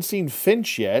you haven't seen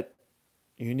Finch yet,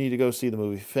 you need to go see the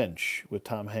movie Finch with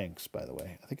Tom Hanks, by the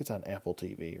way. I think it's on Apple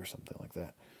TV or something like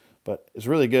that. But it's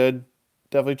really good.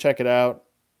 Definitely check it out.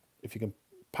 If you can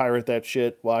pirate that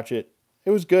shit, watch it.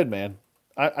 It was good, man.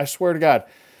 I swear to God.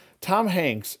 Tom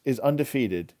Hanks is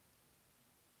undefeated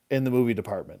in the movie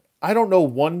department. I don't know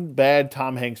one bad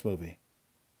Tom Hanks movie.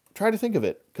 Try to think of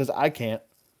it, because I can't.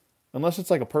 Unless it's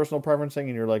like a personal preference thing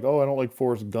and you're like, oh, I don't like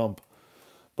Forrest Gump.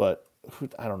 But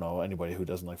I don't know anybody who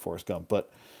doesn't like Forrest Gump.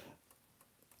 But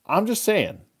I'm just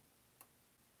saying,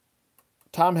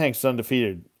 Tom Hanks is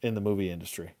undefeated in the movie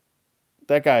industry.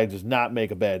 That guy does not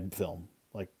make a bad film.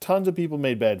 Like, tons of people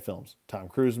made bad films. Tom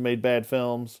Cruise made bad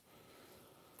films.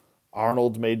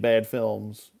 Arnold's made bad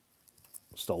films.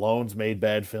 Stallone's made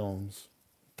bad films.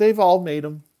 They've all made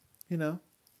them, you know.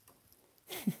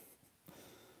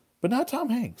 But not Tom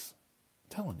Hanks.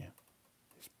 I'm telling you.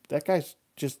 That guy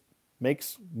just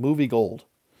makes movie gold.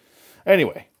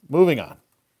 Anyway, moving on.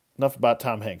 Enough about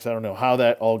Tom Hanks. I don't know how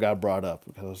that all got brought up,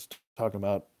 because I was talking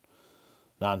about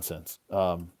nonsense.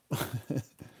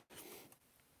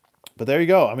 But there you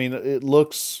go. I mean, he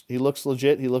looks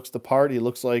legit. He looks the part. He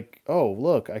looks like, oh,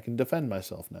 look, I can defend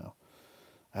myself now.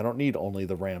 I don't need only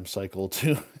the ram cycle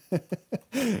to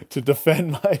to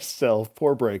defend myself.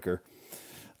 Poor Breaker.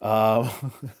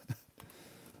 But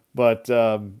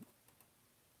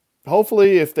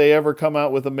hopefully, if they ever come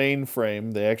out with a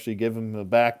mainframe, they actually give him a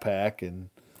backpack and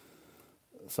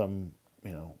some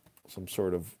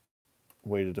sort of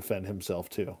way to defend himself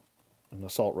too, an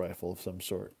assault rifle of some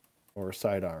sort or a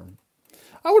sidearm.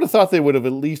 I would have thought they would have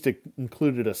at least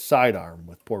included a sidearm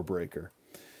with poor Breaker.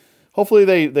 Hopefully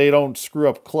they don't screw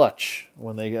up Clutch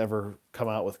when they ever come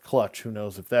out with Clutch. Who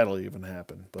knows if that'll even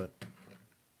happen. But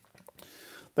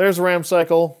there's Ram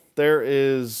Cycle. There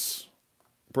is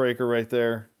Breaker right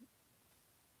there.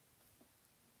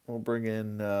 We'll bring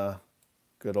in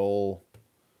good old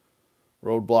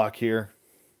Roadblock here.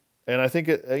 And I think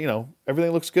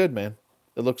everything looks good, man.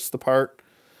 It looks the part.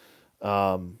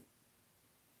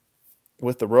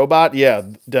 With the robot, yeah,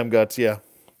 Dem Guts, yeah.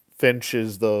 Finch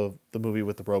is the movie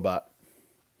with the robot.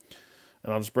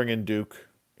 And I'll just bring in Duke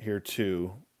here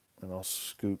too, and I'll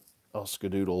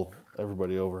skadoodle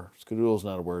everybody over. Skadoodle's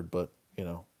not a word, but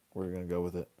we're gonna go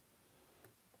with it.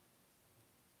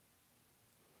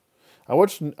 I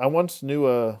once knew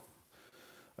a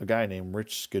guy named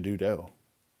Rich Skadudo,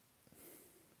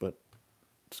 but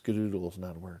skadoodle is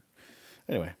not a word.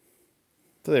 Anyway,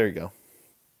 so there you go.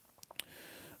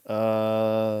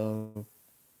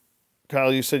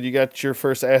 Kyle, you said you got your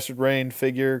first Acid Rain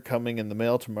figure coming in the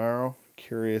mail tomorrow.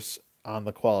 Curious on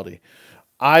the quality.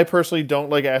 I personally don't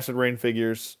like Acid Rain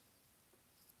figures.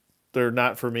 They're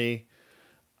not for me.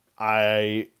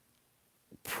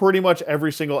 Pretty much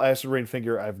every single Acid Rain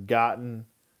figure I've gotten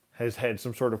has had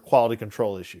some sort of quality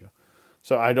control issue.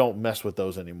 So I don't mess with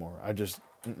those anymore. I just,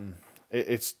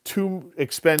 it's too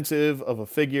expensive of a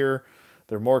figure.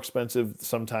 They're more expensive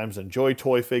sometimes than Joy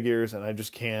Toy figures, and I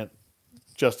just can't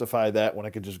justify that when I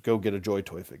could just go get a Joy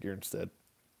Toy figure instead.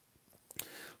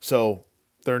 So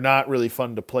they're not really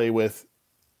fun to play with.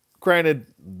 Granted,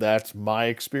 that's my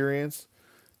experience.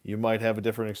 You might have a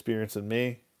different experience than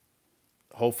me.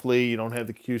 Hopefully, you don't have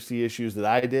the QC issues that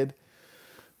I did.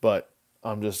 But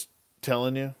I'm just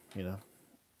telling you,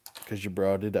 because you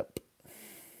brought it up.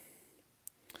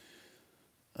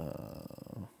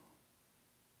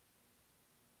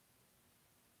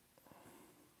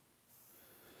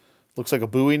 Looks like a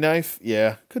Bowie knife.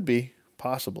 Yeah, could be.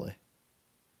 Possibly.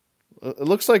 It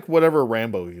looks like whatever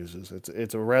Rambo uses.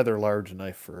 It's a rather large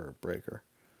knife for a breaker.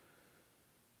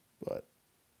 But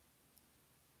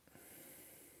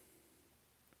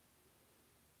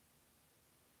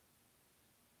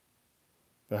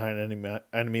behind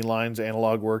enemy lines,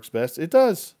 analog works best. It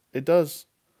does. It does.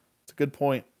 It's a good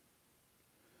point.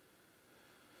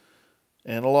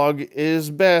 Analog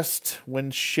is best when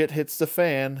shit hits the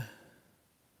fan.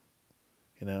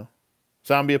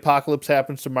 Zombie apocalypse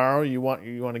happens tomorrow. You want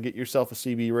to get yourself a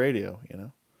CB radio.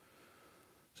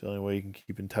 It's the only way you can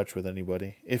keep in touch with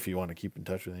anybody, if you want to keep in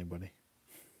touch with anybody.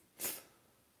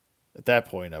 At that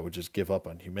point, I would just give up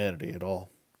on humanity at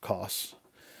all costs.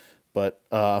 But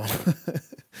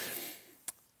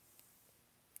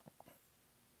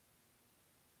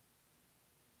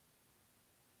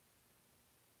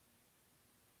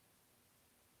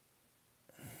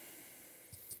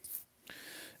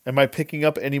am I picking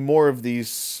up any more of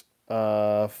these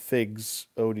figs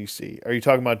ODC? Are you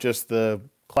talking about just the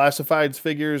classifieds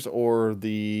figures or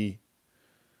the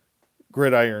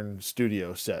Gridiron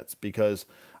Studio sets? Because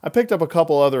I picked up a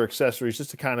couple other accessories just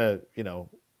to kind of, because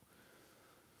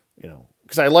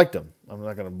I liked them. I'm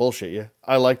not going to bullshit you.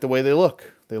 I like the way they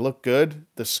look. They look good.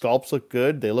 The sculpts look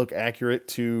good. They look accurate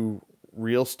to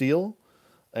real steel.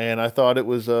 And I thought it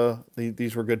was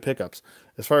these were good pickups.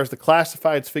 As far as the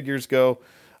classifieds figures go,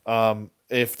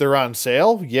 if they're on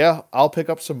sale, yeah, I'll pick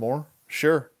up some more.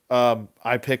 Sure.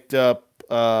 I picked up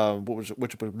what was it?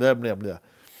 Blah, blah, blah.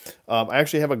 I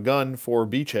actually have a gun for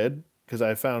Beachhead because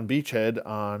I found Beachhead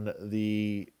on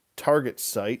the Target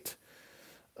site.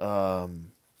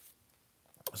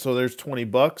 So there's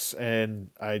 $20, and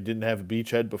I didn't have a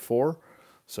Beachhead before,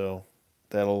 so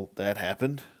that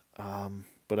happened.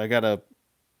 But I got a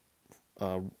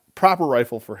proper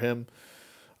rifle for him.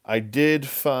 I did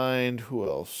find, who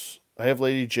else? I have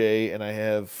Lady J and I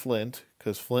have Flint,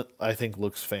 because Flint I think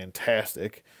looks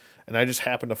fantastic, and I just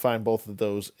happened to find both of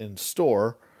those in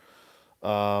store.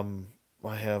 I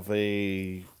have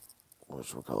a,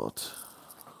 what's it called?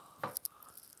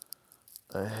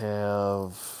 I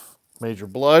have Major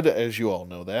Blood, as you all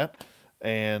know that,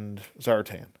 and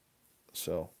Zartan.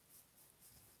 So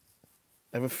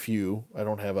I have a few. I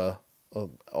don't have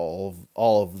all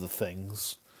of the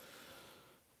things.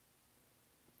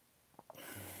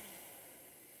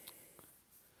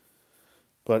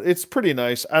 But it's pretty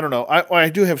nice. I don't know. I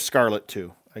do have Scarlet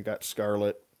too. I got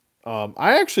Scarlet.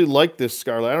 I actually like this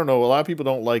Scarlet. I don't know. A lot of people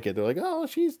don't like it. They're like, oh,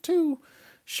 she's too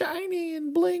shiny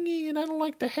and blingy, and I don't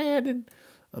like the head. And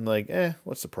I'm like,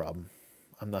 what's the problem?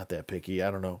 I'm not that picky. I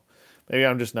don't know. Maybe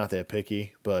I'm just not that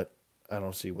picky, but I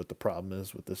don't see what the problem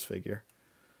is with this figure.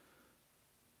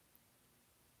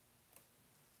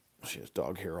 She has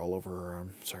dog hair all over her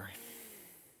arm. Sorry.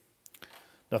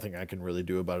 Nothing I can really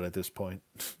do about it at this point.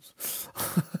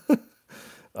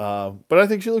 But I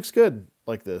think she looks good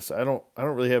like this. I don't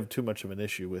really have too much of an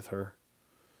issue with her.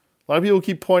 A lot of people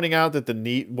keep pointing out that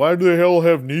why do the hell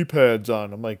have knee pads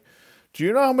on? I'm like, do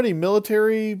you know how many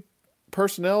military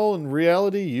personnel in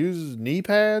reality uses knee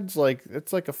pads? Like,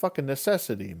 it's like a fucking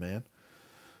necessity, man.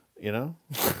 I'm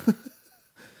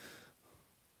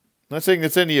not saying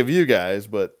it's any of you guys,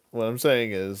 but what I'm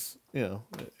saying is,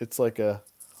 it's like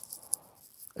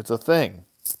it's a thing.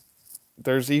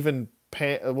 There's even,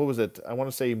 what was it? I want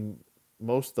to say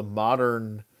most of the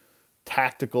modern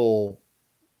tactical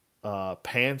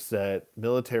pants that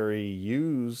military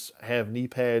use have knee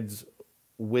pads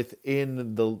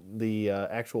within the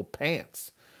actual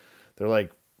pants. They're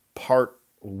like part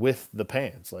with the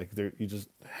pants. Like you just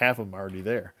have them already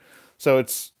there. So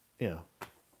it's,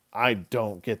 I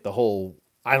don't get the whole,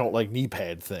 I don't like knee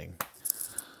pad thing.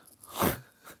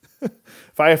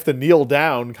 If I have to kneel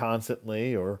down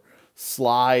constantly or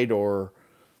slide or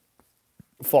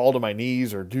fall to my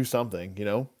knees or do something,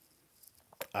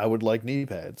 I would like knee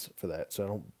pads for that. So I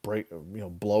don't break,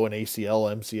 blow an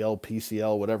ACL, MCL,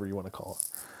 PCL, whatever you want to call it.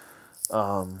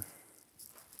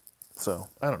 So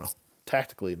I don't know.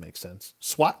 Tactically, it makes sense.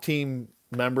 SWAT team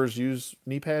members use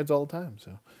knee pads all the time.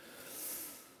 So,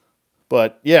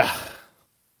 but yeah,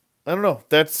 I don't know.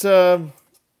 I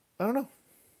don't know.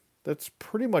 That's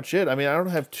pretty much it. I mean, I don't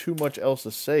have too much else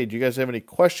to say. Do you guys have any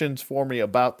questions for me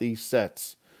about these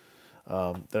sets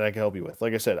that I can help you with?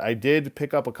 Like I said, I did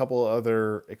pick up a couple of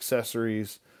other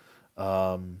accessories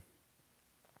as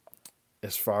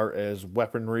far as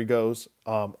weaponry goes.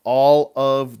 All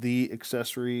of the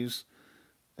accessories,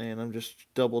 and I'm just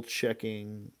double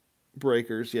checking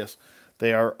breakers. Yes,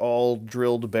 they are all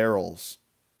drilled barrels.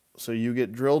 So you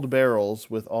get drilled barrels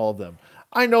with all of them.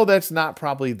 I know that's not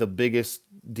probably the biggest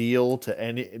deal to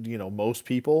any, most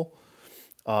people.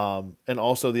 And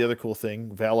also the other cool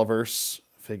thing, Valaverse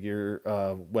figure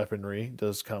weaponry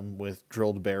does come with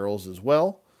drilled barrels as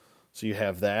well. So you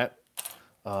have that.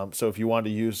 So if you want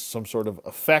to use some sort of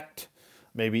effect,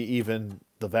 maybe even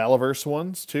the Valaverse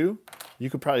ones too, you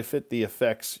could probably fit the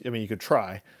effects. I mean, you could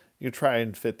try. You could try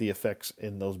and fit the effects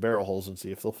in those barrel holes and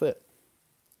see if they'll fit.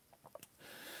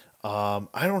 I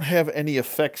don't have any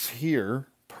effects here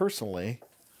personally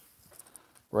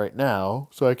right now,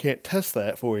 so I can't test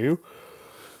that for you.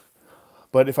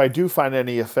 But if I do find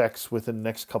any effects within the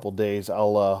next couple days,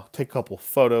 I'll take a couple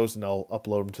photos and I'll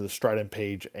upload them to the Strident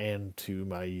page and to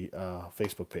my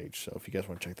Facebook page. So if you guys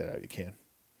want to check that out, you can.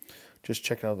 Just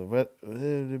check out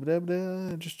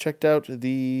just checked out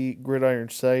the Gridiron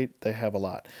site. They have a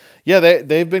lot. Yeah,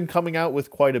 they've been coming out with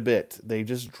quite a bit. They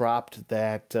just dropped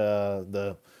that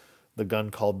the gun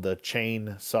called the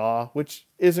Chain Saw, which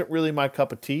isn't really my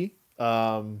cup of tea.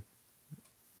 But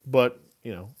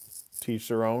to each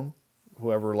their own.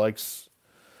 Whoever likes,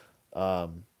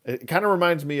 it kind of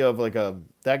reminds me of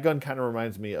that gun kind of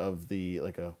reminds me of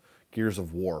a Gears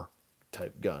of War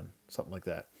type gun, something like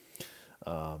that,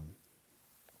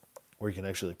 where you can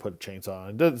actually put a chainsaw on.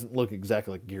 It doesn't look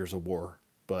exactly like Gears of War,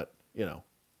 but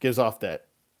gives off that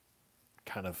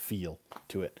kind of feel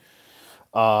to it.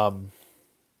 But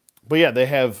yeah, they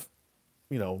have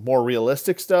more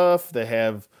realistic stuff. They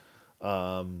have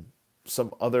some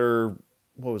other.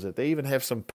 What was it? They even have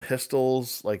some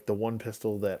pistols, like the one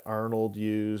pistol that Arnold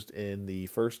used in the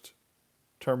first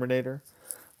Terminator,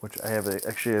 which I have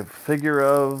actually a figure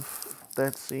of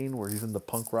that scene where he's in the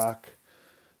punk rock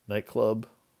nightclub,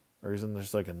 or he's in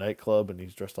just like a nightclub and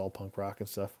he's dressed all punk rock and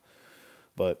stuff.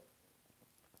 But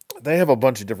they have a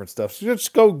bunch of different stuff. So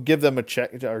just go give them a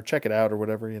check or check it out or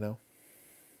whatever.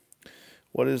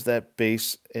 What is that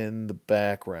base in the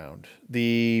background?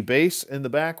 The base in the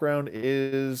background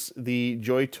is the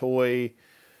Joy Toy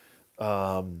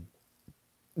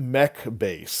mech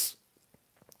base.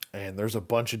 And there's a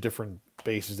bunch of different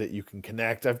bases that you can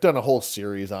connect. I've done a whole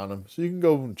series on them, so you can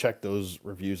go and check those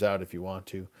reviews out if you want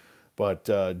to. But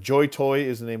Joy Toy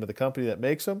is the name of the company that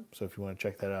makes them, so if you want to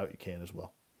check that out, you can as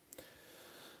well.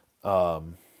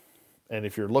 And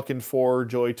if you're looking for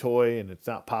Joy Toy and it's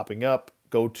not popping up,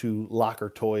 go to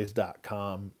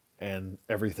lockertoys.com and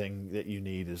everything that you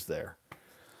need is there.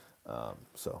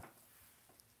 So,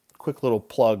 quick little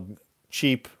plug,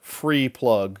 cheap, free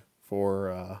plug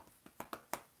for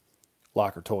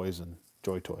Locker Toys and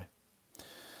Joy Toy.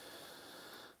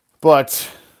 But,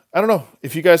 I don't know.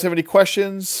 If you guys have any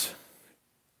questions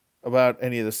about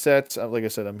any of the sets, like I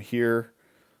said, I'm here.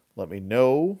 Let me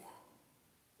know.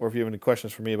 Or if you have any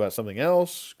questions for me about something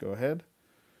else, go ahead.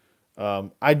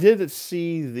 I did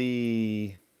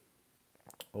see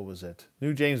what was it?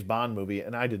 New James Bond movie,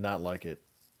 and I did not like it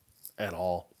at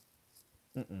all.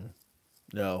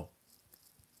 No.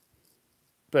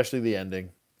 Especially the ending.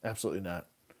 Absolutely not.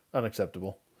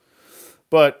 Unacceptable.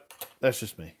 But that's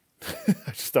just me.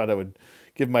 I just thought I would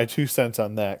give my 2 cents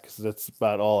on that because that's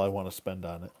about all I want to spend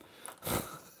on it.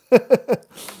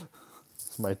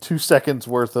 It's my 2 seconds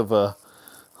worth of a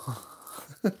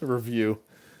review.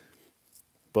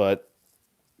 But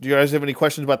do you guys have any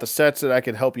questions about the sets that I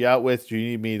can help you out with? Do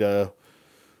you need me to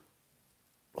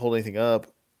hold anything up?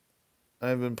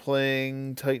 I've been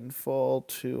playing Titanfall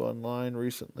 2 online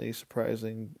recently.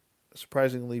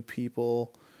 Surprisingly,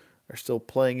 people are still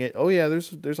playing it. Oh yeah,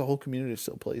 there's a whole community that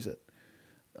still plays it.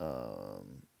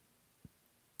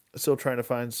 Still trying to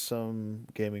find some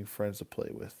gaming friends to play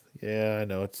with. Yeah, I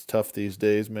know it's tough these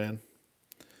days, man.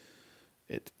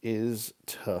 It is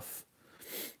tough.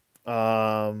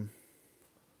 Harder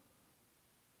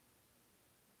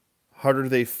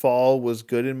They Fall was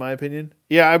good in my opinion.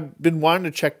 Yeah, I've been wanting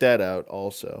to check that out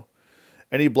also.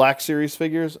 Any Black Series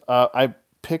figures? I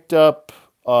picked up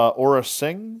Aura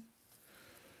Singh.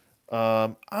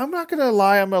 I'm not going to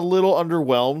lie, I'm a little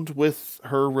underwhelmed with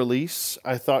her release.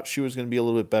 I thought she was going to be a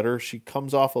little bit better. She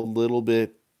comes off a little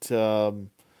bit, I don't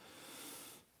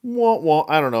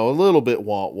know, a little bit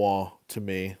wah-wah to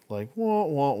me. Like,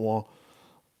 wah-wah-wah.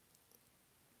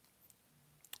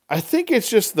 I think it's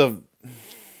just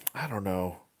I don't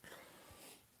know.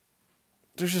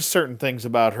 There's just certain things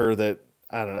about her that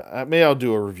I don't know. Maybe I'll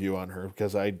do a review on her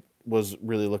because I was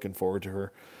really looking forward to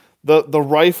her. The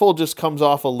rifle just comes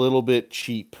off a little bit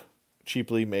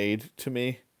cheaply made to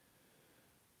me.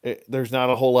 There's not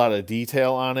a whole lot of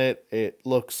detail on it. It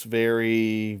looks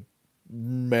very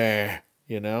meh,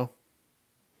 you know?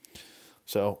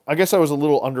 So I guess I was a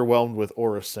little underwhelmed with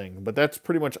Aura Singh, but that's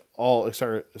pretty much all as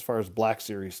far as Black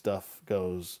Series stuff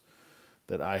goes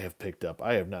that I have picked up.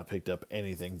 I have not picked up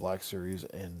anything Black Series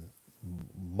in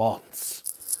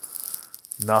months.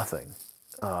 Nothing.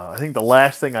 I think the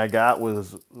last thing I got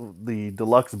was the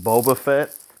deluxe Boba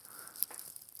Fett,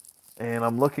 and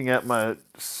I'm looking at my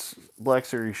Black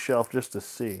Series shelf just to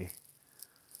see.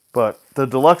 But the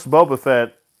deluxe Boba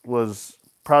Fett was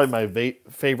probably my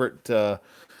favorite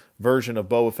version of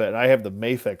Boba Fett. I have the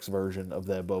Mafex version of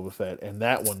that Boba Fett, and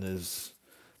that one is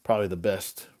probably the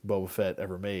best Boba Fett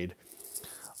ever made.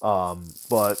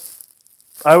 But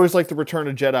I always like the Return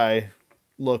of Jedi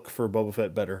look for Boba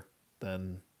Fett better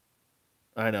than...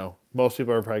 I know. Most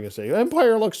people are probably going to say,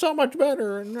 Empire looks so much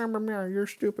better, and you're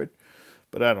stupid.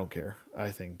 But I don't care.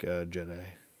 I think Jedi,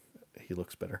 he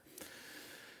looks better.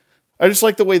 I just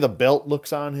like the way the belt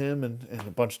looks on him and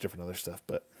a bunch of different other stuff.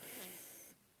 But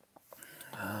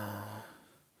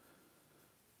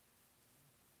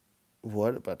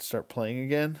what? About to start playing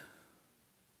again?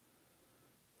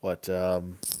 What?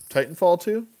 Titanfall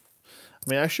 2? I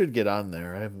mean, I should get on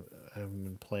there. I haven't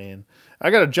been playing. I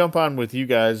got to jump on with you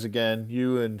guys again.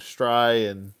 You and Stry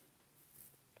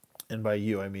and by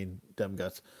you I mean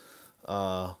Demguts.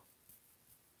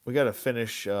 We got to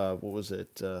finish. What was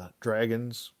it?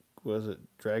 Dragons. Was it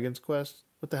Dragon's Quest?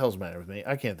 What the hell's the matter with me?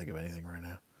 I can't think of anything right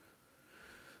now.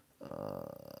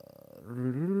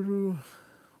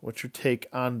 What's your take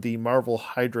on the Marvel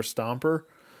Hydra Stomper?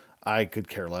 I could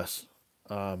care less.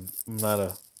 I'm not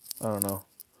a. I don't know.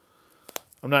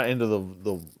 I'm not into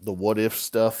the what if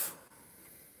stuff.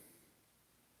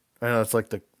 I know it's like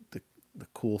the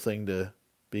cool thing to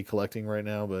be collecting right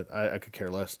now, but I could care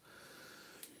less.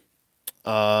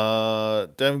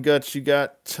 Dem Guts, you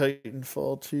got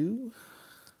Titanfall 2?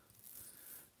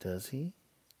 Does he?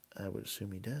 I would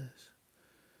assume he does.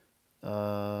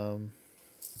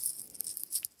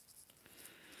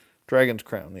 Dragon's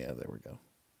Crown, yeah, there we go.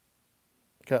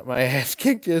 Got my ass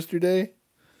kicked yesterday.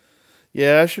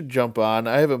 Yeah, I should jump on.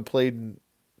 I haven't played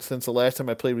since the last time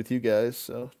I played with you guys,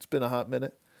 so it's been a hot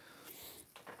minute.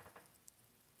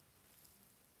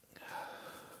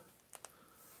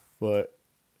 But,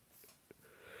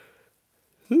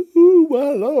 ooh,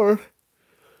 my lord.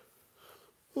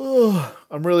 Oh,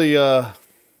 I'm really, I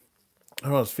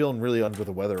don't know, I was feeling really under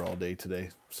the weather all day today,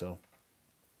 so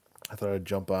I thought I'd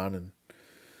jump on and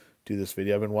do this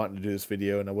video. I've been wanting to do this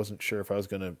video, and I wasn't sure if I was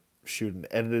going to shoot an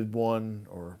edited one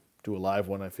or do a live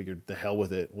one. I figured the hell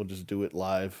with it. We'll just do it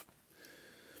live.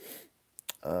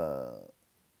 Pulling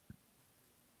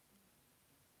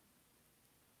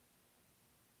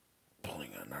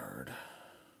a nerd.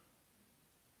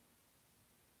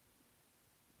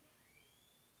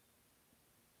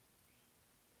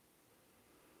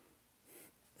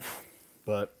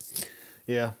 But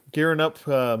yeah, gearing up,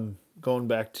 going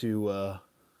back to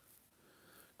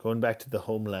the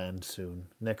homeland soon.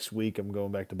 Next week I'm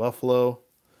going back to Buffalo.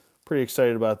 Pretty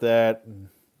excited about that. And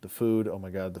the food, oh my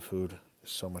God, the food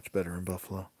is so much better in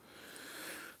Buffalo.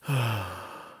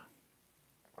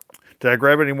 Did I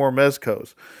grab any more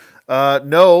Mezcos?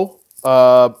 No,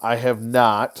 I have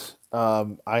not.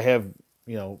 I have,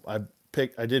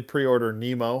 I did pre-order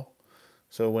Nemo.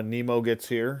 So when Nemo gets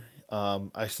here,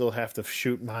 I still have to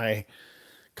shoot my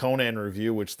Conan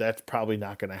review, which that's probably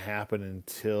not going to happen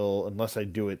unless I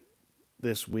do it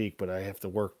this week, but I have to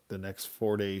work the next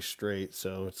 4 days straight,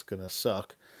 so it's going to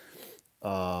suck.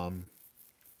 As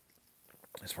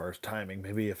far as timing,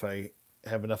 maybe if I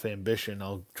have enough ambition,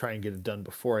 I'll try and get it done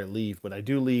before I leave, but I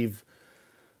do leave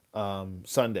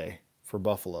Sunday for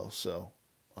Buffalo, so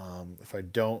if I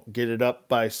don't get it up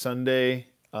by Sunday,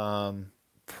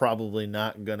 probably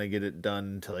not going to get it done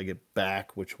until I get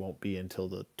back, which won't be until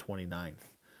the 29th.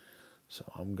 So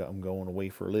I'm going away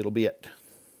for a little bit.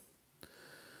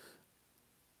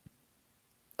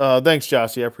 Thanks,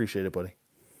 Jossie. I appreciate it, buddy.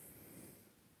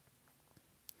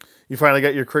 You finally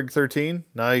got your Krieg 13?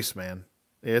 Nice, man.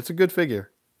 Yeah, it's a good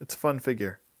figure. It's a fun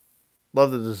figure.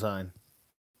 Love the design.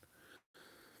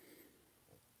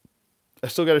 I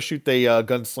still got to shoot the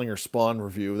Gunslinger Spawn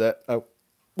review. That I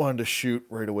wanted to shoot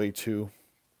right away, too.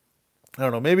 I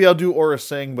don't know. Maybe I'll do Aura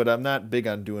Singh, but I'm not big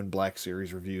on doing Black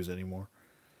Series reviews anymore.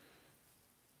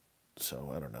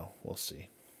 So, I don't know. We'll see.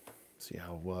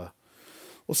 We'll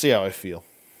see how I feel.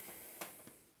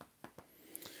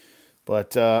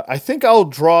 But I think I'll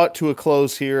draw it to a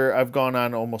close here. I've gone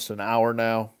on almost an hour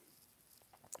now,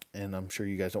 and I'm sure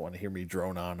you guys don't want to hear me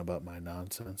drone on about my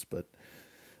nonsense, but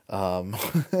um,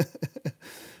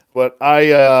 but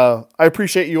I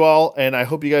appreciate you all, and I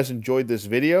hope you guys enjoyed this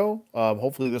video.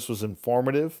 Hopefully this was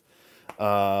informative.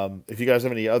 If you guys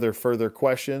have any other further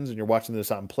questions and you're watching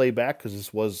this on playback, because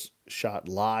this was shot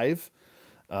live,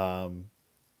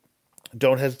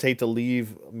 don't hesitate to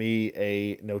leave me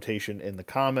a notation in the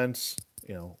comments,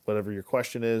 whatever your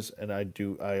question is. And I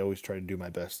always try to do my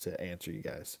best to answer you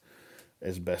guys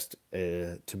as best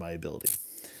to my ability.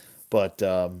 But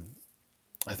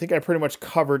I think I pretty much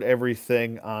covered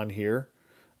everything on here.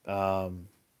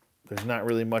 There's not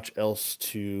really much else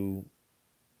to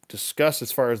discuss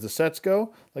as far as the sets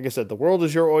go. Like I said, the world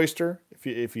is your oyster.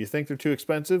 If you think they're too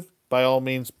expensive, by all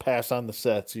means, pass on the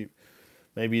sets.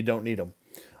 Maybe you don't need them.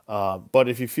 But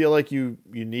if you feel like you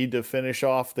need to finish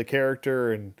off the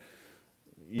character and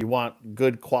you want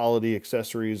good quality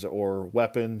accessories or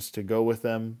weapons to go with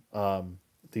them,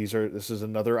 this is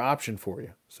another option for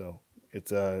you. So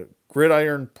it's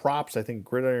Gridiron Props. I think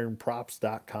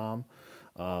gridironprops.com.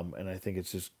 And I think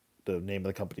it's just the name of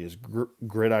the company is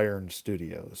Gridiron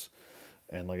Studios.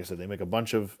 And like I said, they make a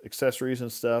bunch of accessories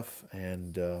and stuff.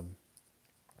 And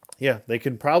yeah, they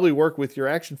can probably work with your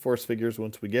Action Force figures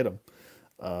once we get them.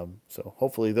 So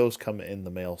hopefully those come in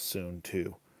the mail soon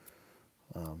too.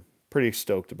 Pretty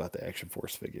stoked about the Action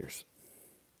Force figures.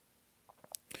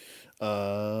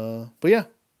 But yeah,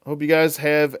 I hope you guys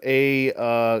have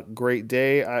a great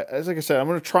day. Like I said, I'm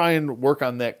going to try and work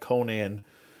on that Conan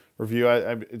review.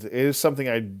 It is something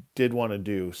I did want to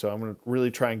do, so I'm going to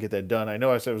really try and get that done. I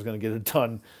know I said I was going to get it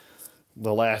done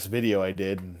the last video I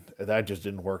did, and that just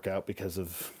didn't work out because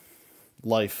of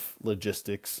life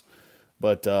logistics.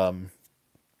 But I'll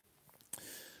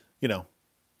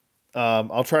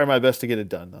try my best to get it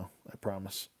done, though. I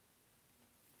promise.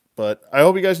 But I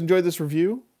hope you guys enjoyed this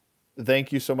review.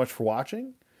 Thank you so much for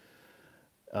watching.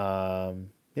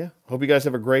 Yeah, hope you guys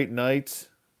have a great night,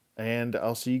 and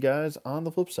I'll see you guys on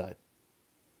the flip side.